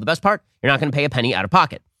in gold. The best part, you're not going to pay a penny out of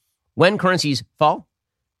pocket. When currencies fall,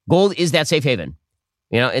 gold is that safe haven.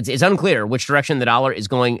 It's unclear which direction the dollar is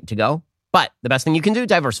going to go, but the best thing you can do,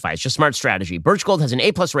 diversify. It's just smart strategy. Birch Gold has an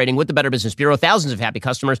A+ rating with the Better Business Bureau. Thousands of happy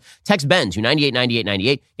customers. Text Ben to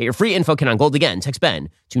 989898. Get your free info kit on gold again. Text Ben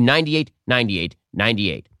to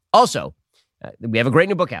 989898. Also, we have a great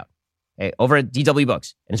new book out over at DW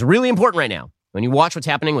Books. And it's really important right now when you watch what's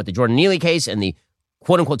happening with the Jordan Neely case and the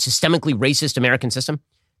quote-unquote systemically racist American system.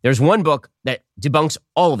 There's one book that debunks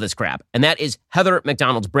all of this crap, and that is Heather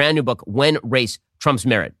McDonald's brand new book, When Race Trumps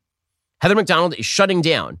Merit. Heather McDonald is shutting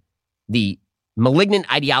down the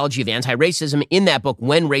malignant ideology of anti-racism in that book,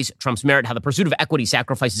 When Race Trumps Merit, How the Pursuit of Equity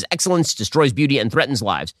Sacrifices Excellence, Destroys Beauty, and Threatens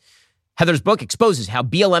Lives. Heather's book exposes how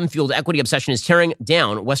BLM-fueled equity obsession is tearing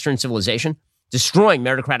down Western civilization, destroying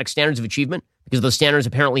meritocratic standards of achievement because those standards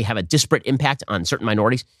apparently have a disparate impact on certain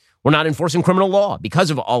minorities. We're not enforcing criminal law because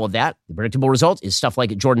of all of that. The predictable result is stuff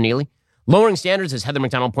like Jordan Neely. Lowering standards, as Heather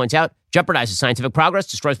McDonald points out, jeopardizes scientific progress,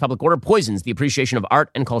 destroys public order, poisons the appreciation of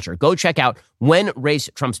art and culture. Go check out When Race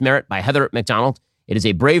Trumps Merit by Heather McDonald. It is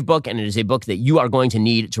a brave book, and it is a book that you are going to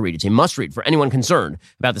need to read. It's a must-read for anyone concerned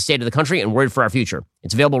about the state of the country and worried for our future.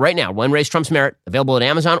 It's available right now, When Race Trumps Merit, available at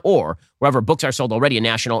Amazon or wherever books are sold, already a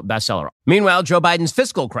national bestseller. Meanwhile, Joe Biden's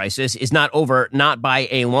fiscal crisis is not over, not by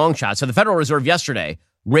a long shot. So the Federal Reserve yesterday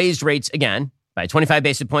raised rates again by 25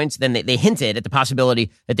 basis points. Then they hinted at the possibility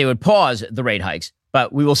that they would pause the rate hikes.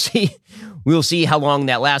 But we will see we'll see how long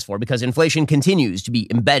that lasts for because inflation continues to be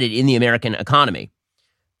embedded in the American economy.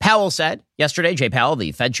 Powell said yesterday, Jay Powell,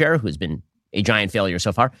 the Fed chair, who has been a giant failure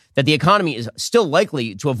so far, that the economy is still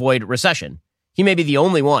likely to avoid recession. He may be the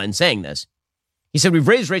only one saying this. He said, we've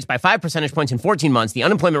raised rates by 5 percentage points in 14 months. The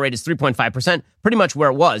unemployment rate is 3.5%, pretty much where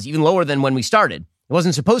it was, even lower than when we started. It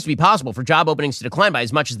wasn't supposed to be possible for job openings to decline by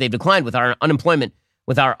as much as they've declined with our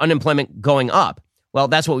unemployment going up. Well,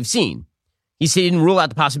 that's what we've seen. He said he didn't rule out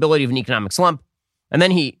the possibility of an economic slump. And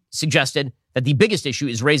then he suggested that the biggest issue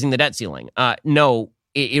is raising the debt ceiling. No,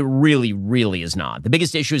 it really, really is not. The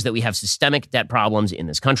biggest issue is that we have systemic debt problems in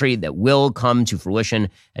this country that will come to fruition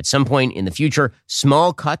at some point in the future.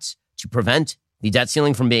 Small cuts to prevent the debt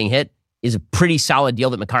ceiling from being hit is a pretty solid deal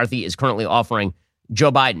that McCarthy is currently offering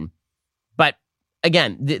Joe Biden. But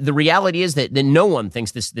again, the reality is that no one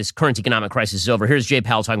thinks this current economic crisis is over. Here's Jay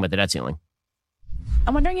Powell talking about the debt ceiling.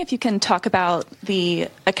 I'm wondering if you can talk about the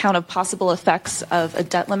account of possible effects of a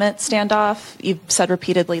debt limit standoff. You've said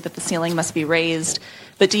repeatedly that the ceiling must be raised,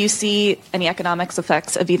 but do you see any economics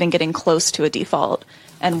effects of even getting close to a default?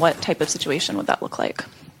 And what type of situation would that look like?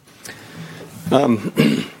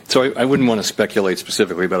 So I wouldn't want to speculate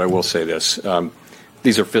specifically, but I will say this.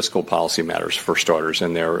 These are fiscal policy matters, for starters,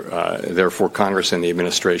 and they're for Congress and the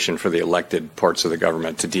administration, for the elected parts of the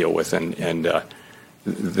government to deal with, and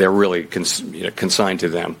they're really consigned to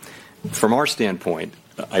them. From our standpoint,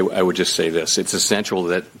 I would just say this. It's essential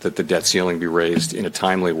that the debt ceiling be raised in a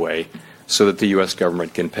timely way so that the U.S.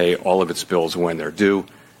 government can pay all of its bills when they're due.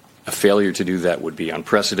 A failure to do that would be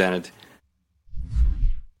unprecedented.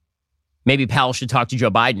 Maybe Powell should talk to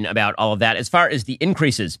Joe Biden about all of that. As far as the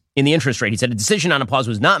increases in the interest rate, he said a decision on a pause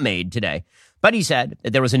was not made today, but he said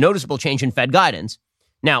that there was a noticeable change in Fed guidance.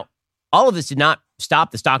 Now, all of this did not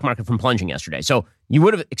stop the stock market from plunging yesterday. So you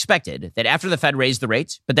would have expected that after the Fed raised the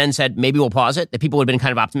rates, but then said maybe we'll pause it, that people would have been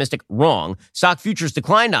kind of optimistic. Wrong. Stock futures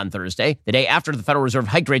declined on Thursday, the day after the Federal Reserve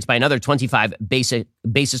hiked rates by another 25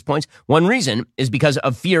 basis points. One reason is because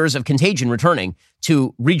of fears of contagion returning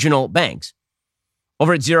to regional banks.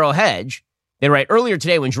 Over at Zero Hedge, they write, earlier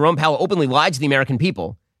today when Jerome Powell openly lied to the American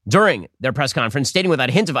people during their press conference, stating without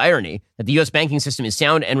a hint of irony that the U.S. banking system is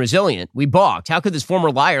sound and resilient, we balked. How could this former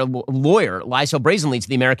lawyer lie so brazenly to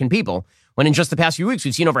the American people when in just the past few weeks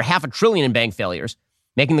we've seen over $500 billion in bank failures,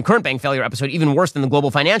 making the current bank failure episode even worse than the global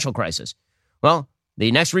financial crisis? Well,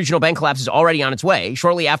 the next regional bank collapse is already on its way.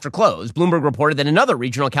 Shortly after close, Bloomberg reported that another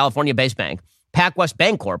regional California-based bank, PacWest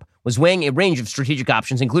Bancorp, was weighing a range of strategic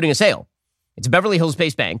options, including a sale. It's a Beverly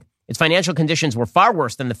Hills-based bank. Its financial conditions were far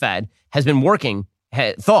worse than the Fed has been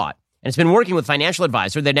thought. And it's been working with financial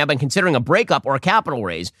advisor. They've now been considering a breakup or a capital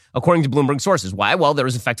raise, according to Bloomberg sources. Why? Well, there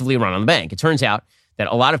was effectively a run on the bank. It turns out that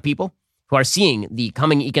a lot of people who are seeing the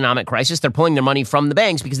coming economic crisis, they're pulling their money from the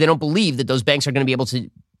banks because they don't believe that those banks are going to be able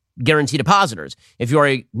to guarantee depositors. If you're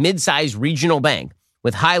a mid-sized regional bank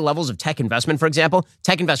with high levels of tech investment, for example,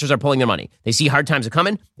 tech investors are pulling their money. They see hard times are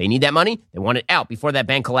coming. They need that money. They want it out before that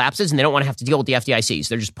bank collapses, and they don't want to have to deal with the FDIC. So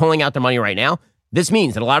they're just pulling out their money right now. This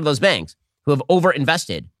means that a lot of those banks who have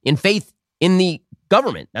overinvested in faith in the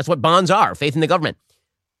government, that's what bonds are, faith in the government,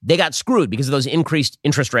 they got screwed because of those increased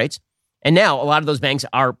interest rates. And now a lot of those banks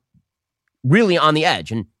are really on the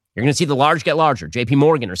edge. And you're going to see the large get larger. JP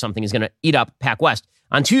Morgan or something is going to eat up PacWest.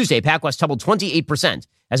 On Tuesday, PacWest tumbled 28%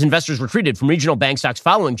 as investors retreated from regional bank stocks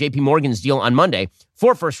following JP Morgan's deal on Monday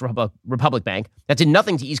for First Republic Bank that did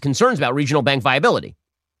nothing to ease concerns about regional bank viability.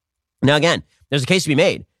 Now, again, there's a case to be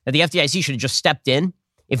made that the FDIC should have just stepped in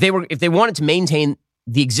if they wanted to maintain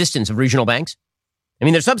the existence of regional banks. I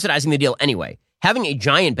mean, they're subsidizing the deal anyway. Having a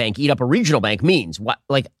giant bank eat up a regional bank means,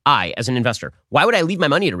 I, as an investor, why would I leave my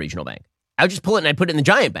money at a regional bank? I would just pull it and I'd put it in the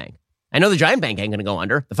giant bank. I know the giant bank ain't going to go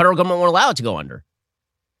under. The federal government won't allow it to go under.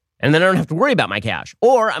 And then I don't have to worry about my cash.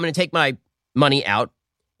 Or I'm going to take my money out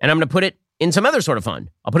and I'm going to put it in some other sort of fund.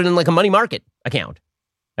 I'll put it in like a money market account.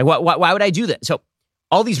 Like, why would I do that? So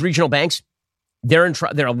all these regional banks, there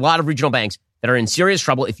are a lot of regional banks that are in serious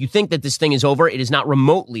trouble. If you think that this thing is over, it is not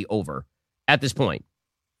remotely over at this point.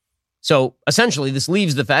 So essentially, this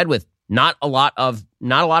leaves the Fed with not a lot of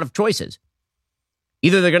choices.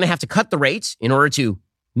 Either they're going to have to cut the rates in order to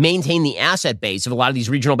maintain the asset base of a lot of these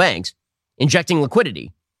regional banks, injecting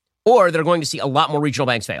liquidity, or they're going to see a lot more regional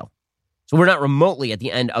banks fail. So we're not remotely at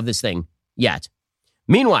the end of this thing yet.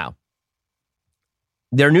 Meanwhile,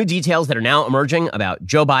 there are new details that are now emerging about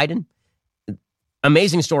Joe Biden.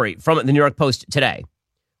 Amazing story from the New York Post today.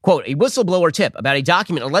 Quote, a whistleblower tip about a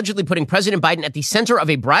document allegedly putting President Biden at the center of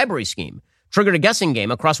a bribery scheme triggered a guessing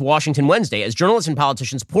game across Washington Wednesday as journalists and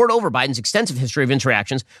politicians poured over Biden's extensive history of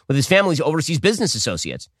interactions with his family's overseas business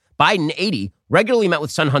associates. Biden, 80, regularly met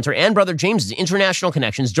with son Hunter and brother James's international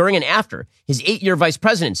connections during and after his 8-year vice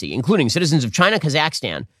presidency, including citizens of China,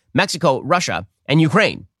 Kazakhstan, Mexico, Russia, and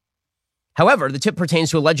Ukraine. However, the tip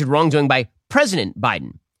pertains to alleged wrongdoing by President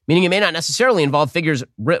Biden, meaning it may not necessarily involve figures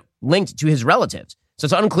linked to his relatives. So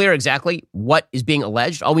it's unclear exactly what is being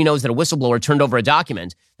alleged. All we know is that a whistleblower turned over a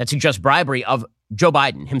document that suggests bribery of Joe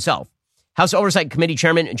Biden himself. House Oversight Committee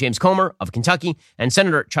Chairman James Comer of Kentucky and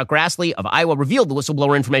Senator Chuck Grassley of Iowa revealed the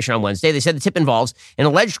whistleblower information on Wednesday. They said the tip involves an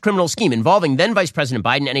alleged criminal scheme involving then Vice President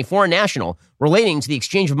Biden and a foreign national relating to the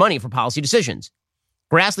exchange of money for policy decisions.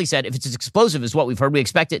 Grassley said, if it's as explosive as what we've heard, we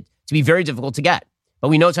expect it to be very difficult to get. But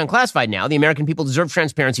we know it's unclassified now. The American people deserve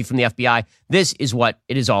transparency from the FBI. This is what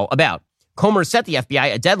it is all about. Comer set the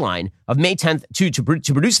FBI a deadline of May 10th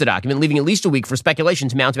to produce the document, leaving at least a week for speculation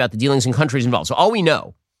to mount about the dealings and countries involved. So all we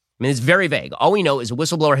know, it's very vague. All we know is a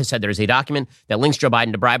whistleblower has said there is a document that links Joe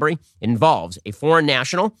Biden to bribery. It involves a foreign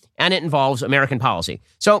national, and it involves American policy.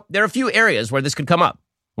 So there are a few areas where this could come up.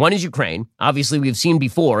 One is Ukraine. Obviously, we've seen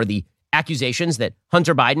before the accusations that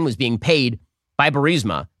Hunter Biden was being paid by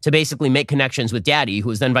Burisma to basically make connections with Daddy, who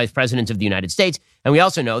was then vice president of the United States. And we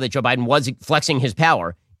also know that Joe Biden was flexing his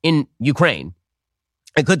power in Ukraine.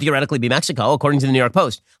 It could theoretically be Mexico, according to the New York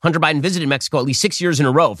Post. Hunter Biden visited Mexico at least 6 years in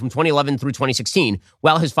a row from 2011 through 2016,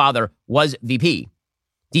 while his father was VP.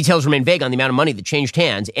 Details remain vague on the amount of money that changed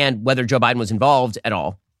hands and whether Joe Biden was involved at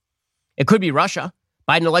all. It could be Russia.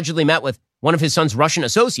 Biden allegedly met with one of his son's Russian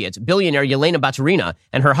associates, billionaire Yelena Baturina,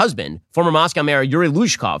 and her husband, former Moscow Mayor Yuri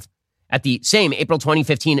Lushkov, at the same April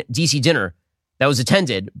 2015 D.C. dinner that was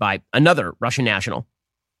attended by another Russian national.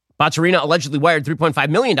 Baturina allegedly wired $3.5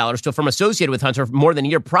 million to a firm associated with Hunter more than a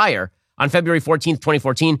year prior on February 14th,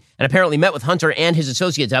 2014, and apparently met with Hunter and his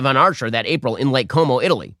associate Devon Archer that April in Lake Como,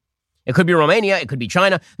 Italy. It could be Romania. It could be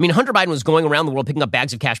China. Hunter Biden was going around the world picking up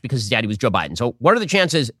bags of cash because his daddy was Joe Biden. So what are the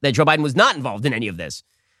chances that Joe Biden was not involved in any of this?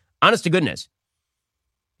 Honest to goodness.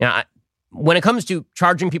 Now, when it comes to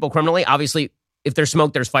charging people criminally, obviously, if there's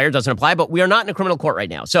smoke, there's fire, doesn't apply, but we are not in a criminal court right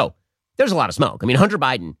now. So there's a lot of smoke. Hunter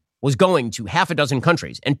Biden was going to half a dozen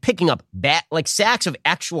countries and picking up sacks of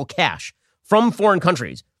actual cash from foreign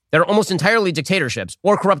countries that are almost entirely dictatorships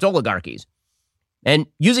or corrupt oligarchies and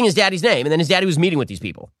using his daddy's name. And then his daddy was meeting with these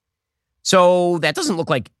people. So that doesn't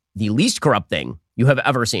look like the least corrupt thing you have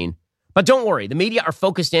ever seen. But don't worry. The media are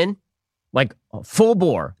focused in like full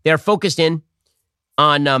bore. They are focused in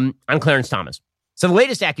on Clarence Thomas. So the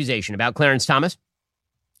latest accusation about Clarence Thomas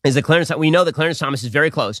is that we know that Clarence Thomas is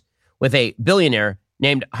very close with a billionaire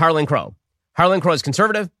named Harlan Crow. Harlan Crow is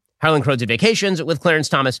conservative. Harlan Crow did vacations with Clarence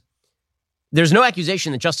Thomas. There's no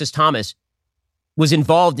accusation that Justice Thomas was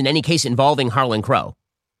involved in any case involving Harlan Crow.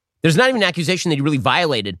 There's not even an accusation that he really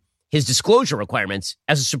violated his disclosure requirements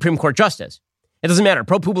as a Supreme Court justice. It doesn't matter.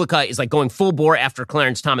 ProPublica is like going full bore after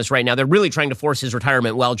Clarence Thomas right now. They're really trying to force his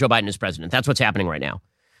retirement while Joe Biden is president. That's what's happening right now.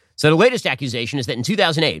 So the latest accusation is that in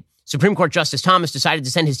 2008, Supreme Court Justice Thomas decided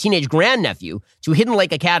to send his teenage grandnephew to Hidden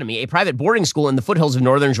Lake Academy, a private boarding school in the foothills of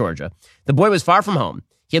northern Georgia. The boy was far from home.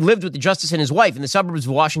 He had lived with the justice and his wife in the suburbs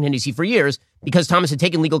of Washington, D.C. for years because Thomas had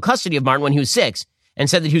taken legal custody of Martin when he was 6 and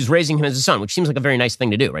said that he was raising him as a son, which seems like a very nice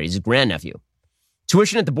thing to do, right? He's his grandnephew.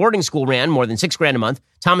 Tuition at the boarding school ran more than $6,000 a month.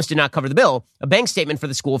 Thomas did not cover the bill. A bank statement for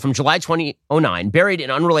the school from July 2009, buried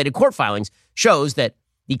in unrelated court filings, shows that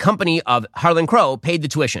the company of Harlan Crow paid the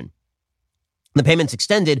tuition. The payments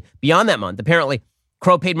extended beyond that month. Apparently,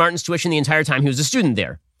 Crow paid Martin's tuition the entire time he was a student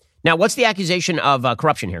there. Now, what's the accusation of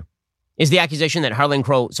corruption here? Is the accusation that Harlan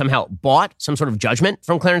Crow somehow bought some sort of judgment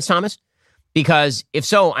from Clarence Thomas? Because if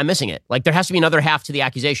so, I'm missing it. Like, there has to be another half to the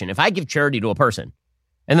accusation. If I give charity to a person,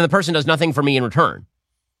 and then the person does nothing for me in return,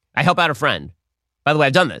 I help out a friend. By the way,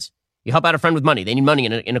 I've done this. You help out a friend with money. They need money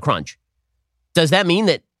in a crunch. Does that mean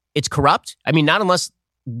that it's corrupt? Not unless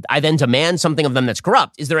I then demand something of them that's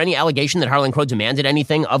corrupt. Is there any allegation that Harlan Crow demanded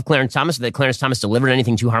anything of Clarence Thomas, or that Clarence Thomas delivered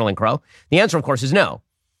anything to Harlan Crow? The answer, of course, is no,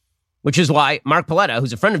 which is why Mark Paletta,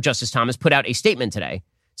 who's a friend of Justice Thomas, put out a statement today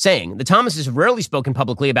saying the Thomases have rarely spoken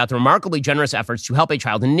publicly about the remarkably generous efforts to help a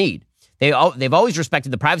child in need. They've always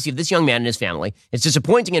respected the privacy of this young man and his family. It's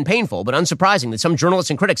disappointing and painful, but unsurprising that some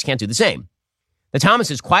journalists and critics can't do the same. The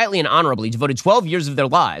Thomases quietly and honorably devoted 12 years of their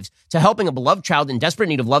lives to helping a beloved child in desperate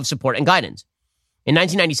need of love, support, and guidance. In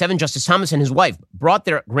 1997, Justice Thomas and his wife brought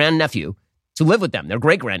their grandnephew to live with them, their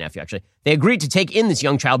great-grandnephew, actually. They agreed to take in this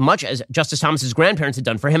young child, much as Justice Thomas's grandparents had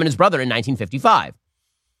done for him and his brother in 1955.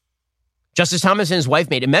 Justice Thomas and his wife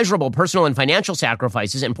made immeasurable personal and financial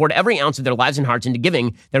sacrifices and poured every ounce of their lives and hearts into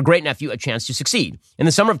giving their great-nephew a chance to succeed. In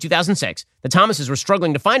the summer of 2006, the Thomases were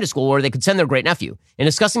struggling to find a school where they could send their great-nephew. In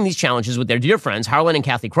discussing these challenges with their dear friends, Harlan and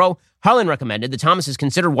Kathy Crow, Harlan recommended the Thomases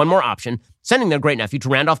consider one more option, sending their great-nephew to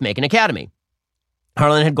Randolph-Macon Academy.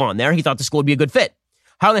 Harlan had gone there. He thought the school would be a good fit.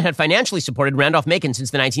 Harlan had financially supported Randolph-Macon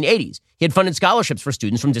since the 1980s. He had funded scholarships for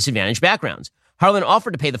students from disadvantaged backgrounds. Harlan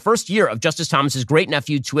offered to pay the first year of Justice Thomas's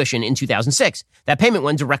great-nephew tuition in 2006. That payment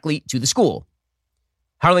went directly to the school.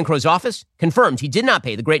 Harlan Crow's office confirmed he did not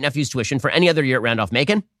pay the great-nephew's tuition for any other year at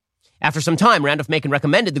Randolph-Macon. After some time, Randolph-Macon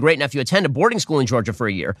recommended the great-nephew attend a boarding school in Georgia for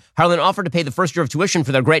a year. Harlan offered to pay the first year of tuition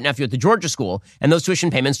for their great-nephew at the Georgia school, and those tuition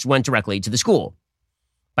payments went directly to the school.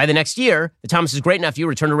 By the next year, the Thomas's great-nephew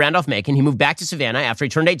returned to Randolph-Macon. He moved back to Savannah after he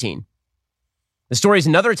turned 18. The story is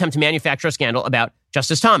another attempt to manufacture a scandal about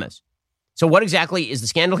Justice Thomas. So what exactly is the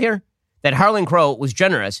scandal here? That Harlan Crow was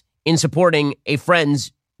generous in supporting a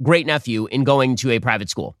friend's great-nephew in going to a private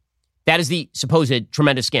school. That is the supposed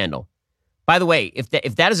tremendous scandal. By the way, if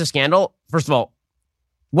that is a scandal, first of all,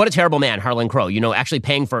 what a terrible man, Harlan Crow, actually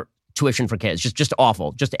paying for tuition for kids. Just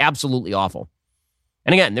awful, just absolutely awful.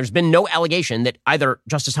 And again, there's been no allegation that either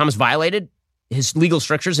Justice Thomas violated his legal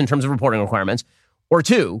strictures in terms of reporting requirements, or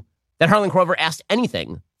two, that Harlan Crow ever asked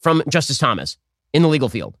anything from Justice Thomas in the legal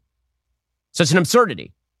field. So it's an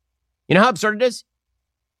absurdity. You know how absurd it is?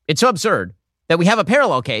 It's so absurd that we have a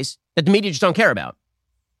parallel case that the media just don't care about.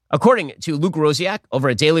 According to Luke Rosiak over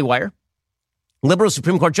at Daily Wire, liberal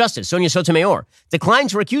Supreme Court Justice Sonia Sotomayor declined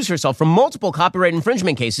to recuse herself from multiple copyright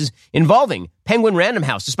infringement cases involving Penguin Random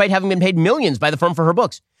House, despite having been paid millions by the firm for her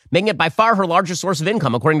books, making it by far her largest source of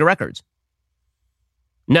income, according to records.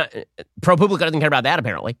 Now, ProPublica doesn't care about that,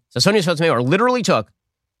 apparently. So Sonia Sotomayor literally took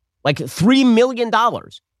like $3 million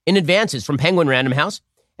in advances from Penguin Random House,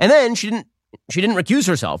 and then she didn't recuse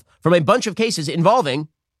herself from a bunch of cases involving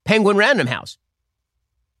Penguin Random House.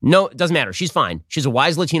 No, it doesn't matter. She's fine. She's a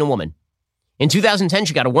wise Latina woman. In 2010,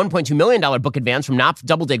 she got a $1.2 million book advance from Knopf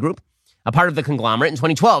Doubleday Group, a part of the conglomerate. In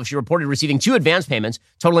 2012, she reported receiving 2 advance payments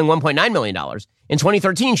totaling $1.9 million. In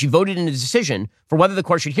 2013, she voted in a decision for whether the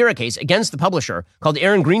court should hear a case against the publisher called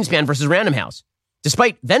Aaron Greenspan versus Random House,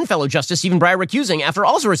 despite then-fellow Justice Stephen Breyer recusing after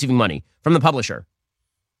also receiving money from the publisher.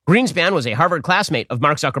 Greenspan was a Harvard classmate of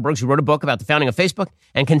Mark Zuckerberg's who wrote a book about the founding of Facebook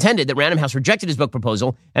and contended that Random House rejected his book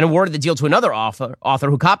proposal and awarded the deal to another author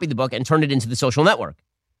who copied the book and turned it into the social network.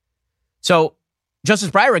 So Justice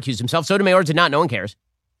Breyer recused himself. Sotomayor did not. No one cares.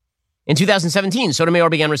 In 2017, Sotomayor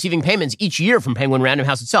began receiving payments each year from Penguin Random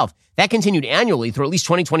House itself. That continued annually through at least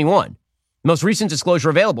 2021. The most recent disclosure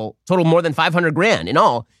available totaled more than $500,000. In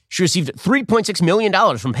all, she received $3.6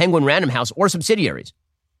 million from Penguin Random House or subsidiaries.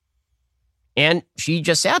 And she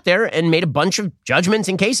just sat there and made a bunch of judgments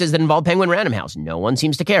in cases that involved Penguin Random House. No one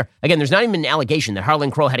seems to care. Again, there's not even an allegation that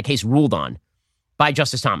Harlan Crow had a case ruled on by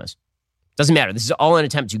Justice Thomas. Doesn't matter. This is all an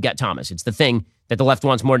attempt to get Thomas. It's the thing that the left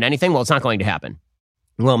wants more than anything. Well, it's not going to happen.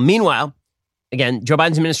 Well, meanwhile, again, Joe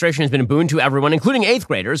Biden's administration has been a boon to everyone, including 8th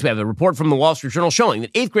graders. We have a report from the Wall Street Journal showing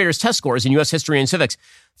that 8th graders' test scores in U.S. history and civics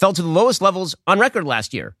fell to the lowest levels on record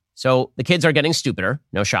last year. So the kids are getting stupider.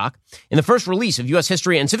 No shock. In the first release of U.S.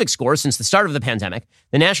 history and civics scores since the start of the pandemic,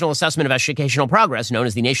 the National Assessment of Educational Progress, known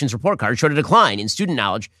as the nation's report card, showed a decline in student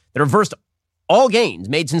knowledge that reversed all gains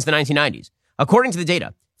made since the 1990s. According to the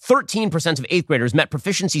data, 13% of 8th graders met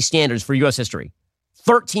proficiency standards for U.S. history.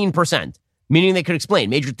 13%, meaning they could explain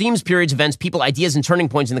major themes, periods, events, people, ideas, and turning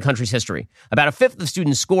points in the country's history. About a fifth of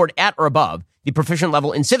students scored at or above the proficient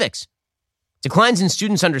level in civics. Declines in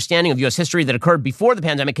students' understanding of U.S. history that occurred before the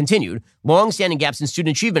pandemic continued. Long-standing gaps in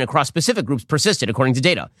student achievement across specific groups persisted, according to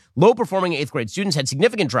data. Low-performing 8th grade students had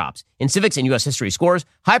significant drops in civics and U.S. history scores.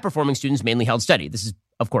 High-performing students mainly held steady. This is,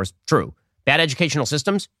 of course, true. Bad educational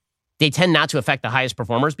systems, they tend not to affect the highest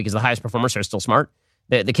performers because the highest performers are still smart.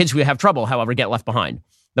 The kids who have trouble, however, get left behind.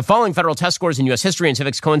 The falling federal test scores in U.S. history and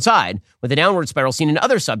civics coincide with the downward spiral seen in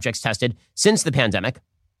other subjects tested since the pandemic.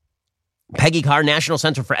 Peggy Carr, National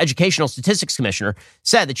Center for Educational Statistics Commissioner,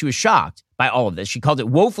 said that she was shocked by all of this. She called it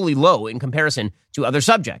woefully low in comparison to other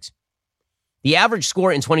subjects. The average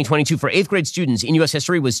score in 2022 for 8th grade students in U.S.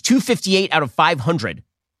 history was 258 out of 500.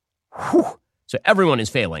 Whew. So everyone is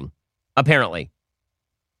failing, apparently.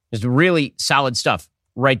 There's really solid stuff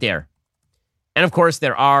right there. And of course,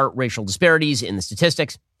 there are racial disparities in the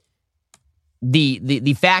statistics.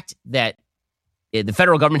 The fact that the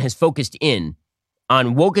federal government has focused in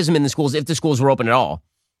on wokeism in the schools, if the schools were open at all,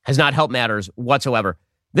 has not helped matters whatsoever.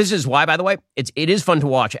 This is why, by the way, it is fun to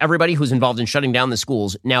watch everybody who's involved in shutting down the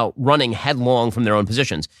schools now running headlong from their own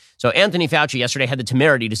positions. So Anthony Fauci yesterday had the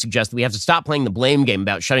temerity to suggest that we have to stop playing the blame game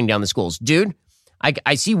about shutting down the schools. Dude,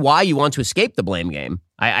 I see why you want to escape the blame game.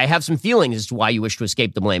 I have some feelings as to why you wish to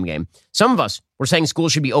escape the blame game. Some of us were saying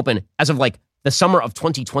schools should be open as of like the summer of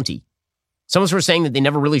 2020. Some of us were saying that they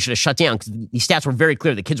never really should have shut down because these stats were very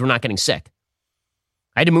clear. The kids were not getting sick.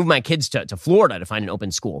 I had to move my kids to Florida to find an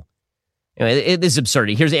open school. Anyway, this is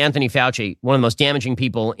absurdity. Here's Anthony Fauci, one of the most damaging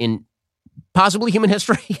people in possibly human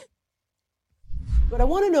history. But I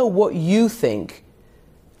want to know what you think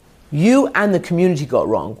you and the community got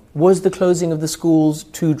wrong. Was the closing of the schools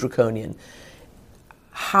too draconian?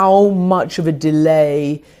 How much of a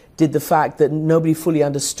delay did the fact that nobody fully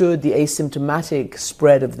understood the asymptomatic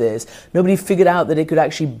spread of this, nobody figured out that it could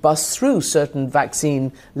actually bust through certain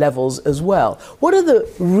vaccine levels as well? What are the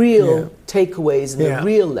real takeaways and the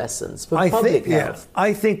real lessons for public health?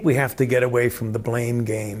 I think we have to get away from the blame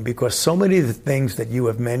game because so many of the things that you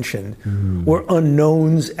have mentioned were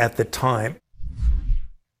unknowns at the time.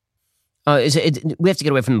 We have to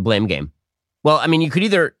get away from the blame game. Well, I mean, you could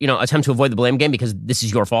either, attempt to avoid the blame game because this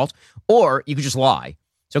is your fault, or you could just lie.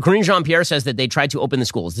 So Karine Jean-Pierre says that they tried to open the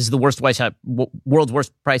schools. This is the world's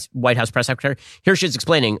worst White House press secretary. Here she is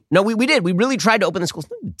explaining, no, we did. We really tried to open the schools.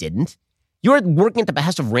 No, we didn't. You were working at the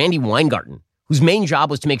behest of Randy Weingarten, whose main job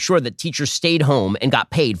was to make sure that teachers stayed home and got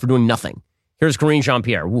paid for doing nothing. Here's Karine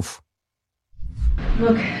Jean-Pierre. Woof.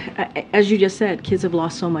 Look, as you just said, kids have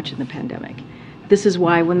lost so much in the pandemic. This is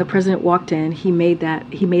why when the president walked in, he made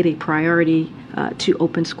a priority to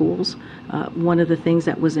open schools. One of the things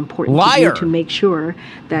that was important to do to make sure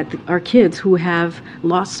that our kids who have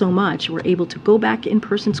lost so much were able to go back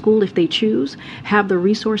in-person school if they choose, have the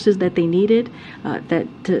resources that they needed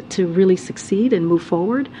to really succeed and move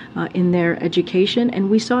forward in their education. And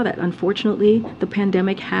we saw that, unfortunately, the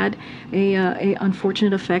pandemic had a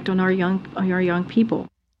unfortunate effect on our young people.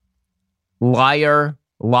 Liar.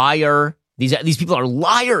 These people are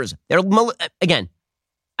liars. Again,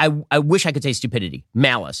 I wish I could say stupidity,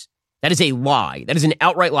 malice. That is a lie. That is an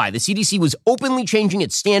outright lie. The CDC was openly changing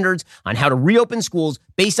its standards on how to reopen schools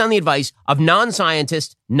based on the advice of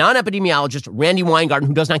non-scientist, non-epidemiologist Randy Weingarten,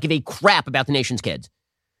 who does not give a crap about the nation's kids.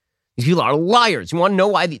 These people are liars. You want to know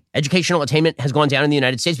why the educational attainment has gone down in the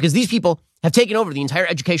United States? Because these people have taken over the entire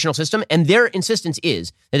educational system, and their insistence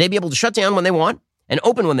is that they be able to shut down when they want and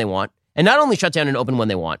open when they want, and not only shut down and open when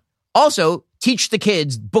they want, also teach the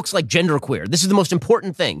kids books like Genderqueer. This is the most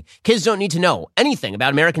important thing. Kids don't need to know anything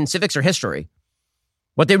about American civics or history.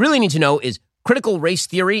 What they really need to know is critical race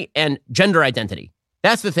theory and gender identity.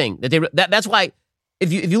 That's the thing. That's why,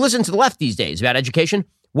 if you listen to the left these days about education,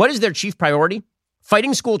 what is their chief priority?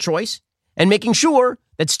 Fighting school choice and making sure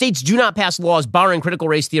that states do not pass laws barring critical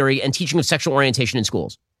race theory and teaching of sexual orientation in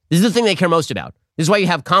schools. This is the thing they care most about. This is why you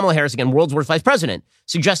have Kamala Harris, again, world's worst vice president,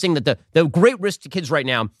 suggesting that the great risk to kids right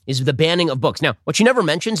now is the banning of books. Now, what she never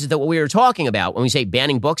mentions is that what we are talking about when we say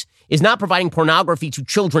banning books is not providing pornography to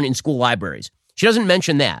children in school libraries. She doesn't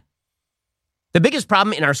mention that. The biggest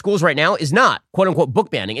problem in our schools right now is not, quote unquote,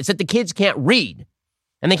 book banning. It's that the kids can't read.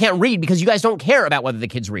 And they can't read because you guys don't care about whether the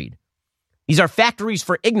kids read. These are factories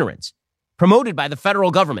for ignorance promoted by the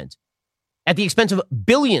federal government at the expense of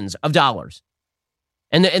billions of dollars.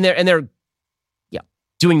 And they're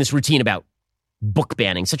doing this routine about book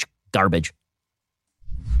banning, such garbage.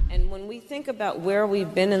 And when we think about where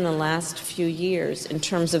we've been in the last few years in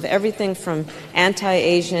terms of everything from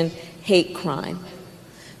anti-Asian hate crime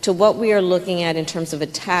to what we are looking at in terms of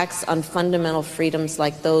attacks on fundamental freedoms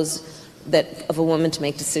like those that of a woman to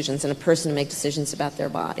make decisions and a person to make decisions about their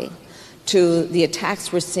body, to the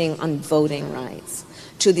attacks we're seeing on voting rights,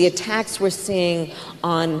 to the attacks we're seeing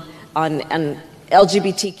on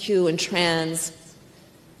LGBTQ and trans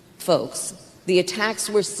folks, the attacks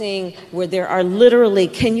we're seeing where there are literally,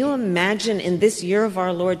 can you imagine in this year of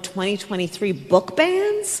our Lord 2023 book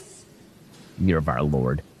bans? Year of our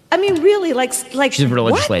Lord. I mean, really, like she's a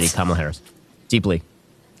religious lady, Kamala Harris. Deeply.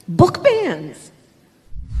 Book bans.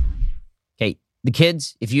 Okay, the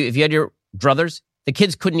kids, if you had your druthers, the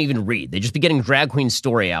kids couldn't even read. They'd just be getting drag queen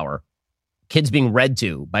story hour. Kids being read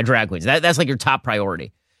to by drag queens. That's like your top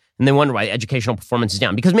priority. And they wonder why educational performance is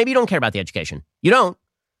down. Because maybe you don't care about the education. You don't.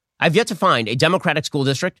 I've yet to find a Democratic school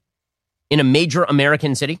district in a major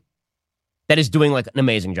American city that is doing like an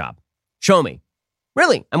amazing job. Show me.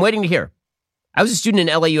 Really, I'm waiting to hear. I was a student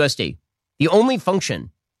in LAUSD. The only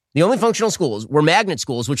functional schools were magnet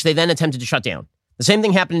schools, which they then attempted to shut down. The same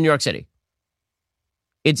thing happened in New York City.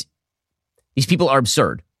 These people are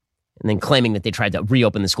absurd. And then claiming that they tried to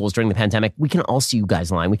reopen the schools during the pandemic. We can all see you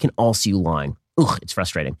guys lying. We can all see you lying. Ugh, it's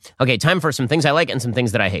frustrating. Okay, time for some things I like and some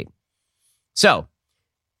things that I hate. So,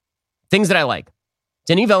 things that I like.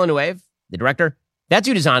 Denis Villeneuve, the director, that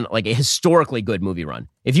dude is on like a historically good movie run.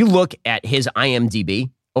 If you look at his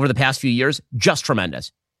IMDb, over the past few years, just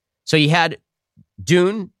tremendous. So you had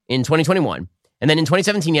Dune in 2021, and then in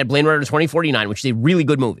 2017, you had Blade Runner 2049, which is a really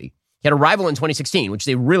good movie. You had Arrival in 2016, which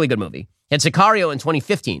is a really good movie. You had Sicario in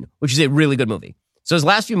 2015, which is a really good movie. So his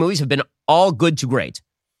last few movies have been all good to great.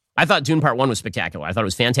 I thought Dune Part 1 was spectacular. I thought it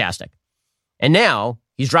was fantastic. And now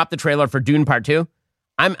he's dropped the trailer for Dune Part 2.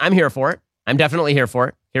 I'm here for it. I'm definitely here for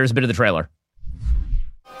it. Here's a bit of the trailer.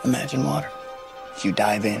 Imagine water. If you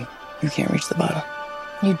dive in, you can't reach the bottom.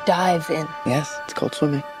 You dive in? Yes, it's called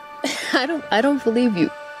swimming. I don't believe you.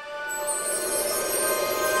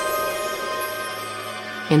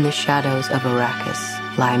 In the shadows of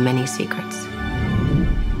Arrakis lie many secrets.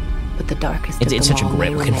 But the darkest It's such a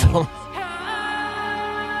great looking film.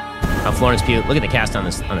 Florence Pugh. Look at the cast on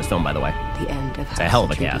this film, by the way. The end of it's a hell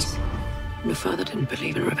of a cast. Your father didn't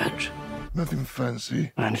believe in revenge. Nothing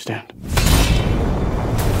fancy. I understand.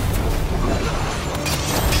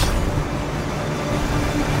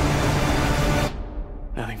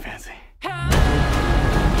 Nothing fancy.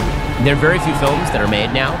 There are very few films that are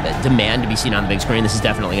made now that demand to be seen on the big screen. This is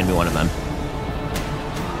definitely going to be one of them.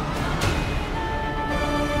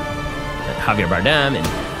 Javier Bardem and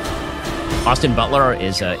Austin Butler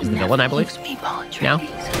is the villain, I believe. Now,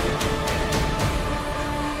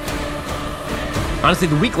 honestly,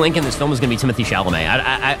 the weak link in this film is going to be Timothy Chalamet.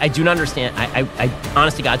 I do not understand. I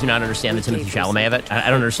honest to God do not understand the Timothy Chalamet of it. I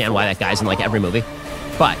don't understand why that guy's in like every movie,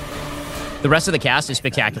 but the rest of the cast is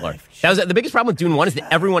spectacular. That was the biggest problem with Dune 1 is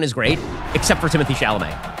that everyone is great except for Timothy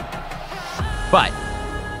Chalamet. But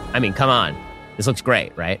I mean, come on, this looks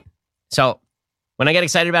great, right? So when I get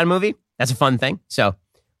excited about a movie, that's a fun thing. So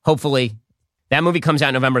hopefully that movie comes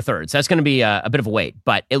out November 3rd. So that's going to be a bit of a wait,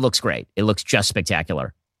 but it looks great. It looks just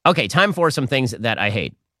spectacular. Okay, time for some things that I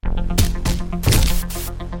hate.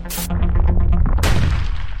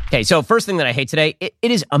 Okay, so first thing that I hate today, it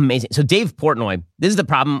is amazing. So Dave Portnoy, this is the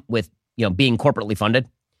problem with being corporately funded.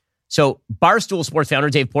 So Barstool Sports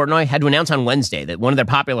founder Dave Portnoy had to announce on Wednesday that one of their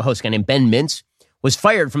popular hosts, a guy named Ben Mintz, was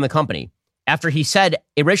fired from the company after he said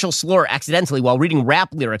a racial slur accidentally while reading rap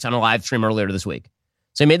lyrics on a live stream earlier this week.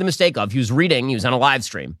 So he made the mistake of, he was on a live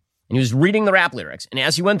stream, and he was reading the rap lyrics. And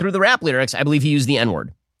as he went through the rap lyrics, I believe he used the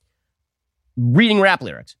N-word. Reading rap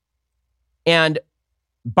lyrics. And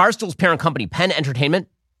Barstool's parent company, Penn Entertainment,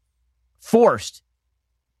 forced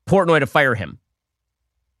Portnoy to fire him.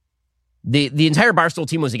 The entire Barstool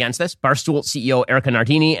team was against this. Barstool CEO Erica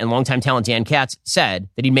Nardini and longtime talent Dan Katz said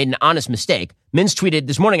that he made an honest mistake. Mintz tweeted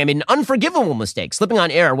this morning, I made an unforgivable mistake, slipping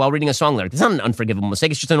on air while reading a song lyric. It's not an unforgivable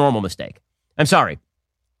mistake. It's just a normal mistake. I'm sorry.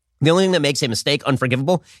 The only thing that makes a mistake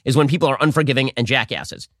unforgivable is when people are unforgiving and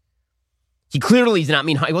jackasses. He clearly did not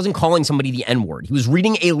mean, he wasn't calling somebody the N-word. He was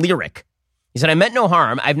reading a lyric. He said, I meant no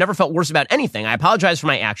harm. I've never felt worse about anything. I apologize for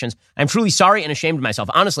my actions. I'm truly sorry and ashamed of myself.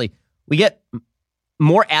 Honestly, we get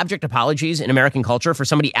more abject apologies in American culture for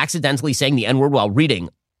somebody accidentally saying the N-word while reading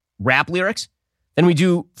rap lyrics than we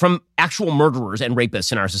do from actual murderers and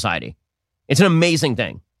rapists in our society. It's an amazing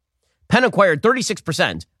thing. Penn acquired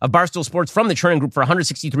 36% of Barstool Sports from the Chernin Group for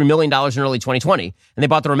 $163 million in early 2020, and they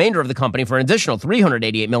bought the remainder of the company for an additional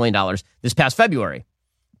 $388 million this past February.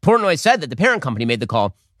 Portnoy said that the parent company made the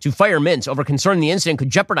call to fire Mintz over concern the incident could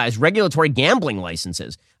jeopardize regulatory gambling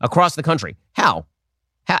licenses across the country. How?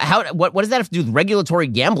 What does that have to do with regulatory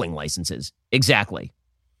gambling licenses? Exactly.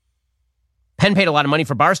 Penn paid a lot of money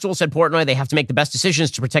for Barstool, said Portnoy. They have to make the best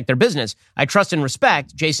decisions to protect their business. I trust and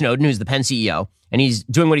respect Jay Snowden, who's the Penn CEO, and he's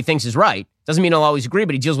doing what he thinks is right. Doesn't mean I'll always agree,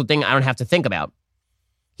 but he deals with things I don't have to think about.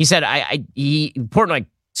 He said, Portnoy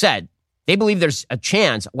said, they believe there's a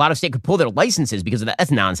chance a lot of states could pull their licenses because of that.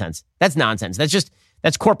 That's nonsense. That's nonsense.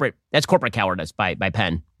 That's corporate cowardice by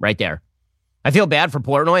Penn right there. I feel bad for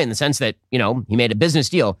Portnoy in the sense that, he made a business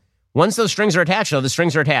deal. Once those strings are attached, though, the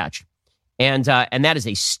strings are attached. And that is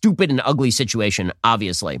a stupid and ugly situation,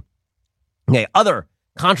 obviously. Okay, other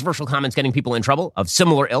controversial comments getting people in trouble of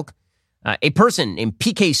similar ilk. A person named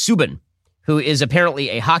PK Subban, who is apparently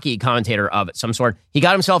a hockey commentator of some sort, he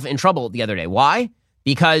got himself in trouble the other day. Why?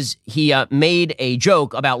 Because he made a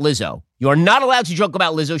joke about Lizzo. You are not allowed to joke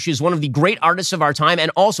about Lizzo. She is one of the great artists of our time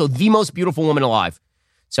and also the most beautiful woman alive.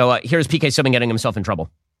 So here's PK Subban getting himself in trouble.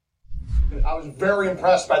 I was very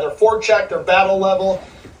impressed by their forecheck, their battle level.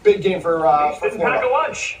 Big game for Florida. Pack a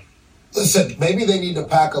lunch. Listen, maybe they need to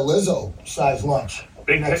pack a Lizzo-sized lunch.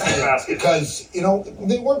 Big picnic basket. Because,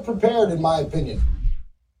 they weren't prepared, in my opinion.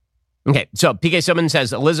 Okay, so PK Subban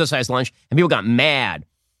says a Lizzo-sized lunch, and people got mad.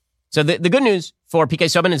 So the good news for PK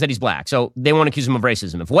Subban is that he's black, so they won't accuse him of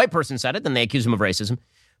racism. If a white person said it, then they accuse him of racism.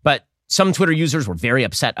 But some Twitter users were very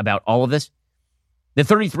upset about all of this. The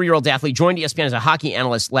 33-year-old athlete joined ESPN as a hockey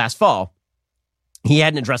analyst last fall, He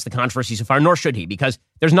hadn't addressed the controversy so far, nor should he, because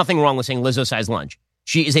there's nothing wrong with saying Lizzo-sized lunch.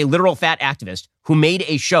 She is a literal fat activist who made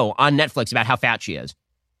a show on Netflix about how fat she is.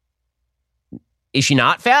 Is she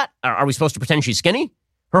not fat? Are we supposed to pretend she's skinny?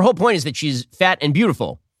 Her whole point is that she's fat and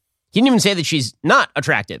beautiful. He didn't even say that she's not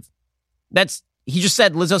attractive. He just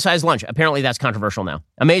said Lizzo-sized lunch. Apparently that's controversial now.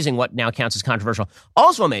 Amazing what now counts as controversial.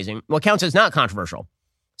 Also amazing what counts as not controversial.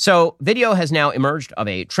 So video has now emerged of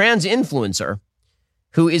a trans influencer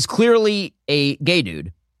who is clearly a gay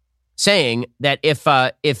dude saying that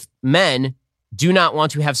if men do not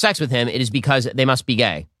want to have sex with him, it is because they must be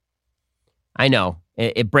gay. I know.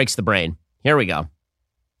 It breaks the brain. Here we go.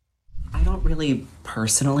 I don't really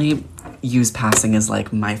personally use passing as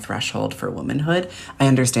like my threshold for womanhood. I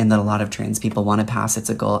understand that a lot of trans people want to pass. It's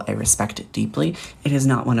a goal. I respect it deeply. It is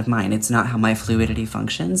not one of mine. It's not how my fluidity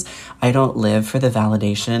functions. I don't live for the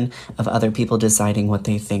validation of other people deciding what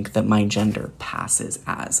they think that my gender passes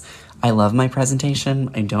as. I love my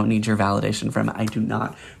presentation. I don't need your validation from it. I do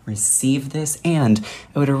not receive this. And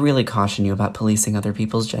I would really caution you about policing other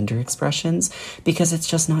people's gender expressions because it's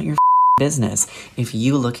just not your business. If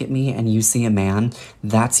you look at me and you see a man,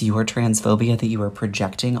 that's your transphobia that you are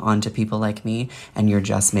projecting onto people like me, and you're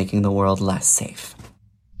just making the world less safe.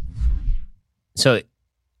 So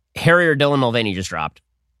Harrier Dylan Mulvaney just dropped.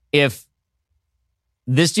 If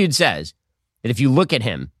this dude says that if you look at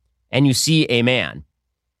him and you see a man,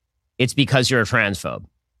 it's because you're a transphobe.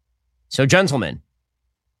 So gentlemen,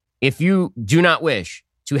 if you do not wish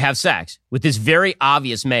to have sex with this very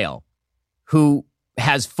obvious male who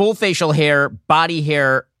has full facial hair, body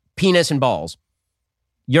hair, penis, and balls,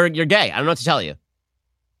 you're gay. I don't know what to tell you.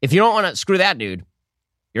 If you don't want to screw that dude,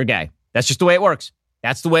 you're gay. That's just the way it works.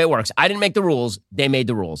 That's the way it works. I didn't make the rules. They made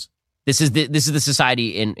the rules. This is the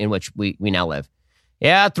society in which we now live.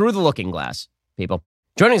 Yeah, through the looking glass, people.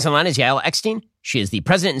 Joining us online is Yael Eckstein. She is the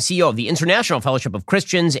president and CEO of the International Fellowship of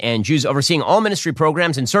Christians and Jews, overseeing all ministry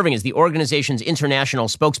programs and serving as the organization's international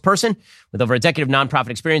spokesperson. With over a decade of nonprofit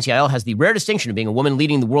experience, Yael has the rare distinction of being a woman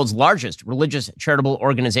leading the world's largest religious charitable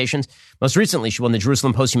organizations. Most recently, she won the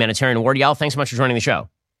Jerusalem Post Humanitarian Award. Yael, thanks so much for joining the show.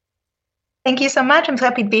 Thank you so much. I'm so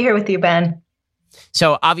happy to be here with you, Ben.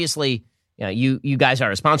 So obviously, you guys are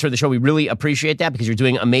a sponsor of the show. We really appreciate that because you're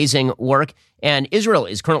doing amazing work. And Israel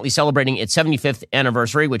is currently celebrating its 75th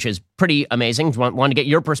anniversary, which is pretty amazing. Want to get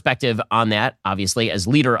your perspective on that, obviously, as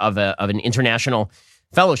leader of an international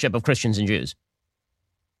fellowship of Christians and Jews.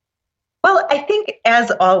 Well, I think,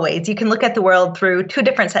 as always, you can look at the world through two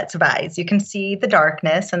different sets of eyes. You can see the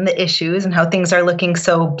darkness and the issues and how things are looking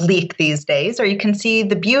so bleak these days, or you can see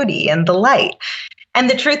the beauty and the light. And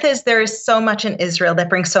the truth is, there is so much in Israel that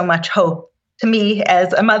brings so much hope. To me,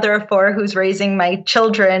 as a mother of four who's raising my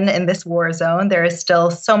children in this war zone, there is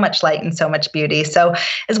still so much light and so much beauty. So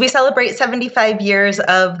as we celebrate 75 years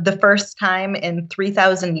of the first time in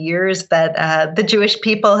 3,000 years that the Jewish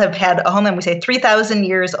people have had a homeland, we say 3,000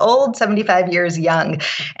 years old, 75 years young.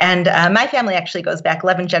 And my family actually goes back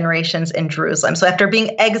 11 generations in Jerusalem. So after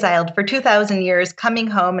being exiled for 2,000 years, coming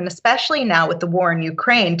home, and especially now with the war in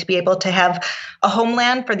Ukraine, to be able to have a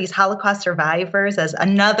homeland for these Holocaust survivors as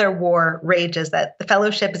another war rages, that the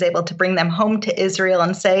fellowship is able to bring them home to Israel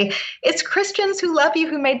and say, it's Christians who love you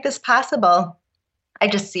who made this possible. I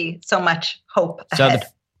just see so much hope ahead.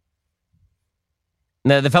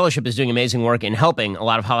 So the fellowship is doing amazing work in helping a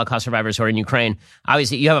lot of Holocaust survivors who are in Ukraine.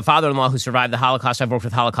 Obviously, you have a father-in-law who survived the Holocaust. I've worked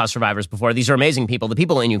with Holocaust survivors before. These are amazing people. The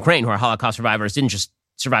people in Ukraine who are Holocaust survivors didn't just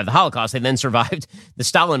survive the Holocaust. They then survived the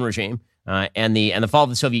Stalin regime and the fall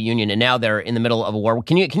of the Soviet Union, and now they're in the middle of a war.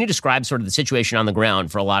 Can you describe sort of the situation on the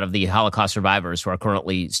ground for a lot of the Holocaust survivors who are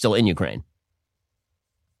currently still in Ukraine?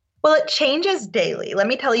 Well, it changes daily. Let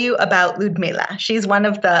me tell you about Ludmila. She's one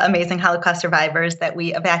of the amazing Holocaust survivors that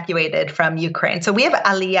we evacuated from Ukraine. So we have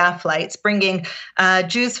Aliyah flights bringing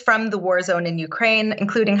Jews from the war zone in Ukraine,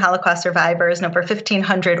 including Holocaust survivors and over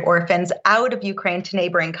 1,500 orphans, out of Ukraine to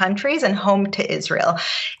neighboring countries and home to Israel.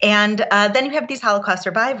 And then you have these Holocaust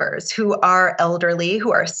survivors who are elderly,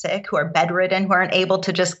 who are sick, who are bedridden, who aren't able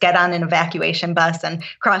to just get on an evacuation bus and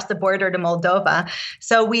cross the border to Moldova.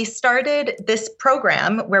 So we started this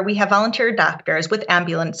program where we have volunteer doctors with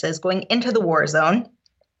ambulances going into the war zone.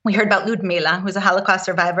 We heard about Ludmila, who's a Holocaust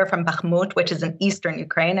survivor from Bakhmut, which is in eastern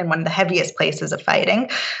Ukraine and one of the heaviest places of fighting.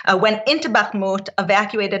 Went into Bakhmut,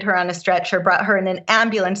 evacuated her on a stretcher, brought her in an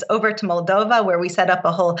ambulance over to Moldova, where we set up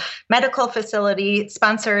a whole medical facility,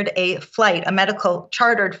 sponsored a flight, a medical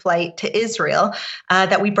chartered flight to Israel,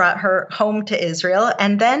 that we brought her home to Israel.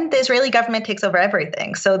 And then the Israeli government takes over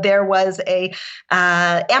everything. So there was a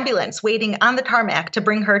ambulance waiting on the tarmac to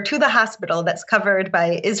bring her to the hospital that's covered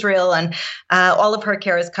by Israel, and all of her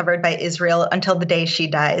care is covered by Israel until the day she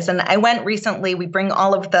dies. And I went recently. We bring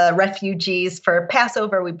all of the refugees for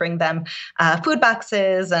Passover. We bring them food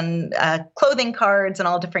boxes and clothing cards and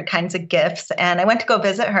all different kinds of gifts. And I went to go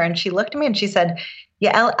visit her, and she looked at me and she said,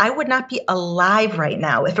 Yael, I would not be alive right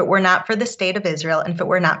now if it were not for the state of Israel and if it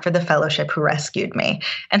were not for the fellowship who rescued me.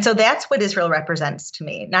 And so that's what Israel represents to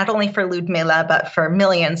me, not only for Ludmila, but for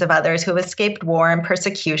millions of others who have escaped war and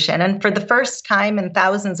persecution, and for the first time in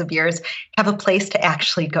thousands of years, have a place to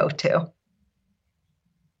actually go to.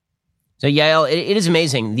 So, Yael, it is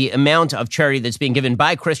amazing the amount of charity that's being given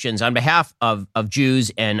by Christians on behalf of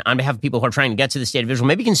Jews and on behalf of people who are trying to get to the state of Israel.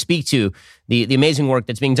 Maybe you can speak to the amazing work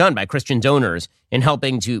that's being done by Christian donors in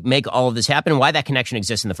helping to make all of this happen and why that connection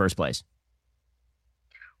exists in the first place.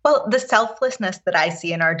 Well, the selflessness that I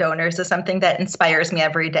see in our donors is something that inspires me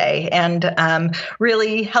every day and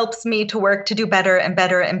really helps me to work to do better and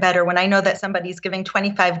better and better. When I know that somebody's giving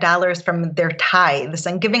 $25 from their tithes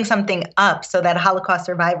and giving something up so that a Holocaust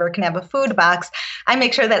survivor can have a food box, I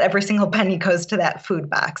make sure that every single penny goes to that food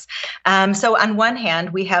box. So on one hand,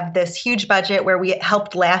 we have this huge budget where we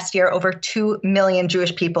helped last year over 2 million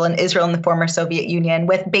Jewish people in Israel and the former Soviet Union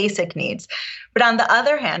with basic needs. But on the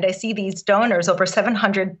other hand, I see these donors, over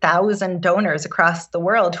 700,000 donors across the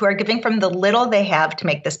world, who are giving from the little they have to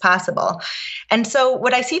make this possible. And so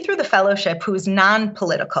what I see through the fellowship, who's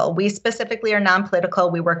non-political, we specifically are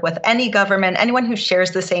non-political. We work with any government, anyone who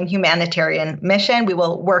shares the same humanitarian mission, we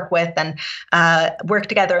will work with and work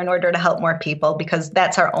together in order to help more people, because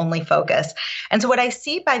that's our only focus. And so what I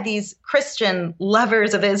see by these Christian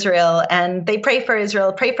lovers of Israel, and they pray for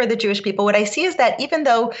Israel, pray for the Jewish people, what I see is that even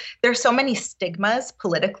though there's so many stigmas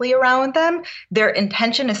politically around them, their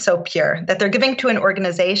intention is so pure that they're giving to an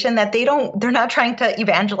organization that they're not trying to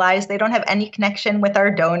evangelize. They don't have any connection with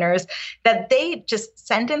our donors, that they just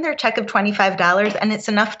send in their check of $25 and it's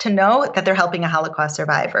enough to know that they're helping a Holocaust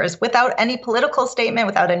survivors without any political statement,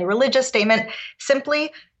 without any religious statement,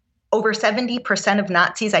 simply over 70% of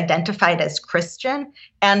Nazis identified as Christian.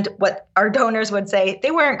 And what our donors would say,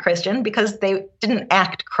 they weren't Christian because they didn't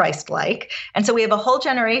act Christ-like. And so we have a whole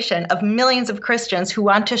generation of millions of Christians who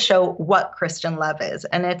want to show what Christian love is.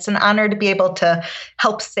 And it's an honor to be able to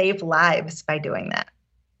help save lives by doing that.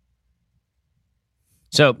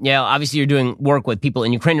 So, yeah, obviously you're doing work with people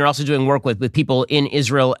in Ukraine. You're also doing work with people in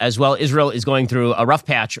Israel as well. Israel is going through a rough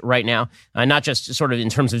patch right now, not just sort of in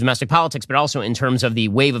terms of domestic politics, but also in terms of the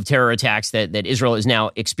wave of terror attacks that Israel is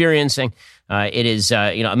now experiencing. It is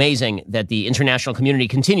amazing that the international community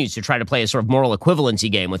continues to try to play a sort of moral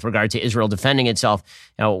equivalency game with regard to Israel defending itself.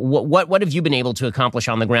 Now, what have you been able to accomplish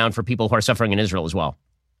on the ground for people who are suffering in Israel as well?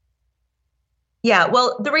 Yeah,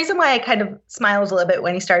 well, the reason why I kind of smiled a little bit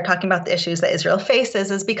when you started talking about the issues that Israel faces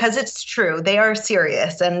is because it's true. They are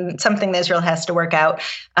serious and something that Israel has to work out.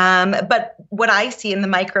 But what I see in the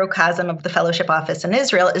microcosm of the fellowship office in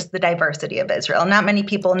Israel is the diversity of Israel. Not many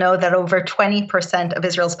people know that over 20% of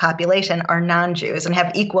Israel's population are non-Jews and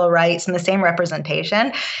have equal rights and the same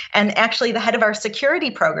representation. And actually, the head of our security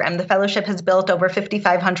program, the fellowship has built over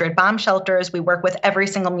 5,500 bomb shelters. We work with every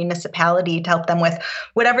single municipality to help them with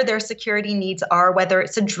whatever their security needs are, whether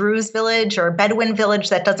it's a Druze village or a Bedouin village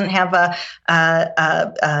that doesn't have a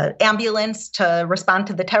ambulance to respond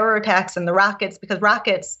to the terror attacks and the rockets, because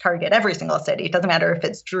rockets target every single city. It doesn't matter if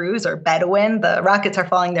it's Druze or Bedouin, the rockets are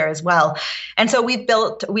falling there as well. And so we've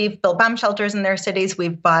built bomb shelters in their cities.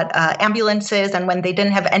 We've bought ambulances. And when they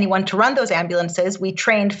didn't have anyone to run those ambulances, we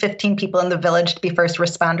trained 15 people in the village to be first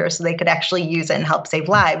responders so they could actually use it and help save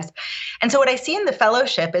lives. And so what I see in the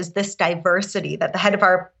fellowship is this diversity, that the head of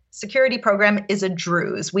our security program is a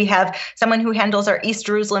Druze. We have someone who handles our East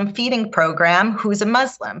Jerusalem feeding program who's a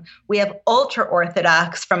Muslim. We have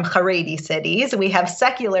ultra-Orthodox from Haredi cities. We have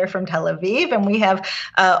secular from Tel Aviv, and we have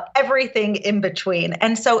everything in between.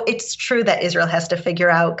 And so it's true that Israel has to figure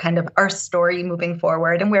out kind of our story moving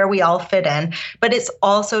forward and where we all fit in. But it's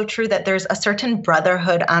also true that there's a certain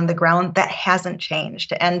brotherhood on the ground that hasn't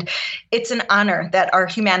changed. And it's an honor that our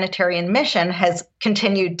humanitarian mission has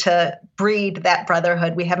continued to breed that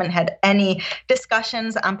brotherhood. We haven't had any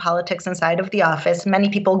discussions on politics inside of the office. Many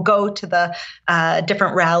people go to the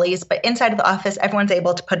different rallies, but inside of the office, everyone's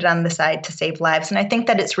able to put it on the side to save lives. And I think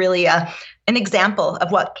that it's really an example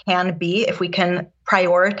of what can be if we can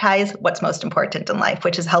prioritize what's most important in life,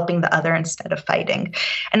 which is helping the other instead of fighting.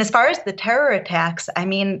 And as far as the terror attacks, I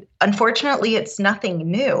mean, unfortunately, it's nothing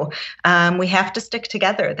new. We have to stick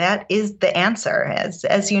together. That is the answer.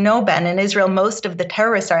 As you know, Ben, in Israel, most of the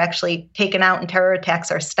terrorists are actually taken out and terror attacks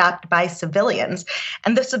are stopped by civilians.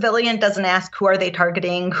 And the civilian doesn't ask, who are they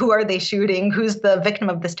targeting? Who are they shooting? Who's the victim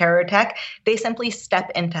of this terror attack? They simply step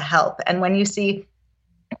in to help. And when you see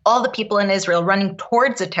all the people in Israel running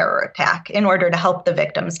towards a terror attack in order to help the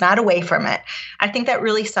victims, not away from it. I think that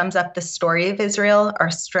really sums up the story of Israel, our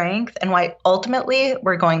strength, and why ultimately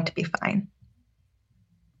we're going to be fine.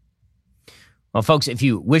 Well, folks, if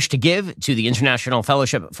you wish to give to the International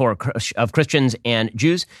Fellowship of Christians and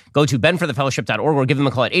Jews, go to benforthefellowship.org or give them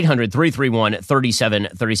a call at 800-331-3737.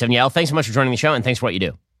 Yael, thanks so much for joining the show, and thanks for what you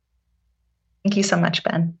do. Thank you so much,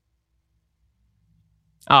 Ben.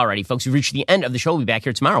 All righty, folks, we've reached the end of the show. We'll be back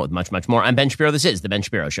here tomorrow with much, much more. I'm Ben Shapiro. This is The Ben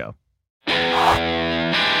Shapiro Show.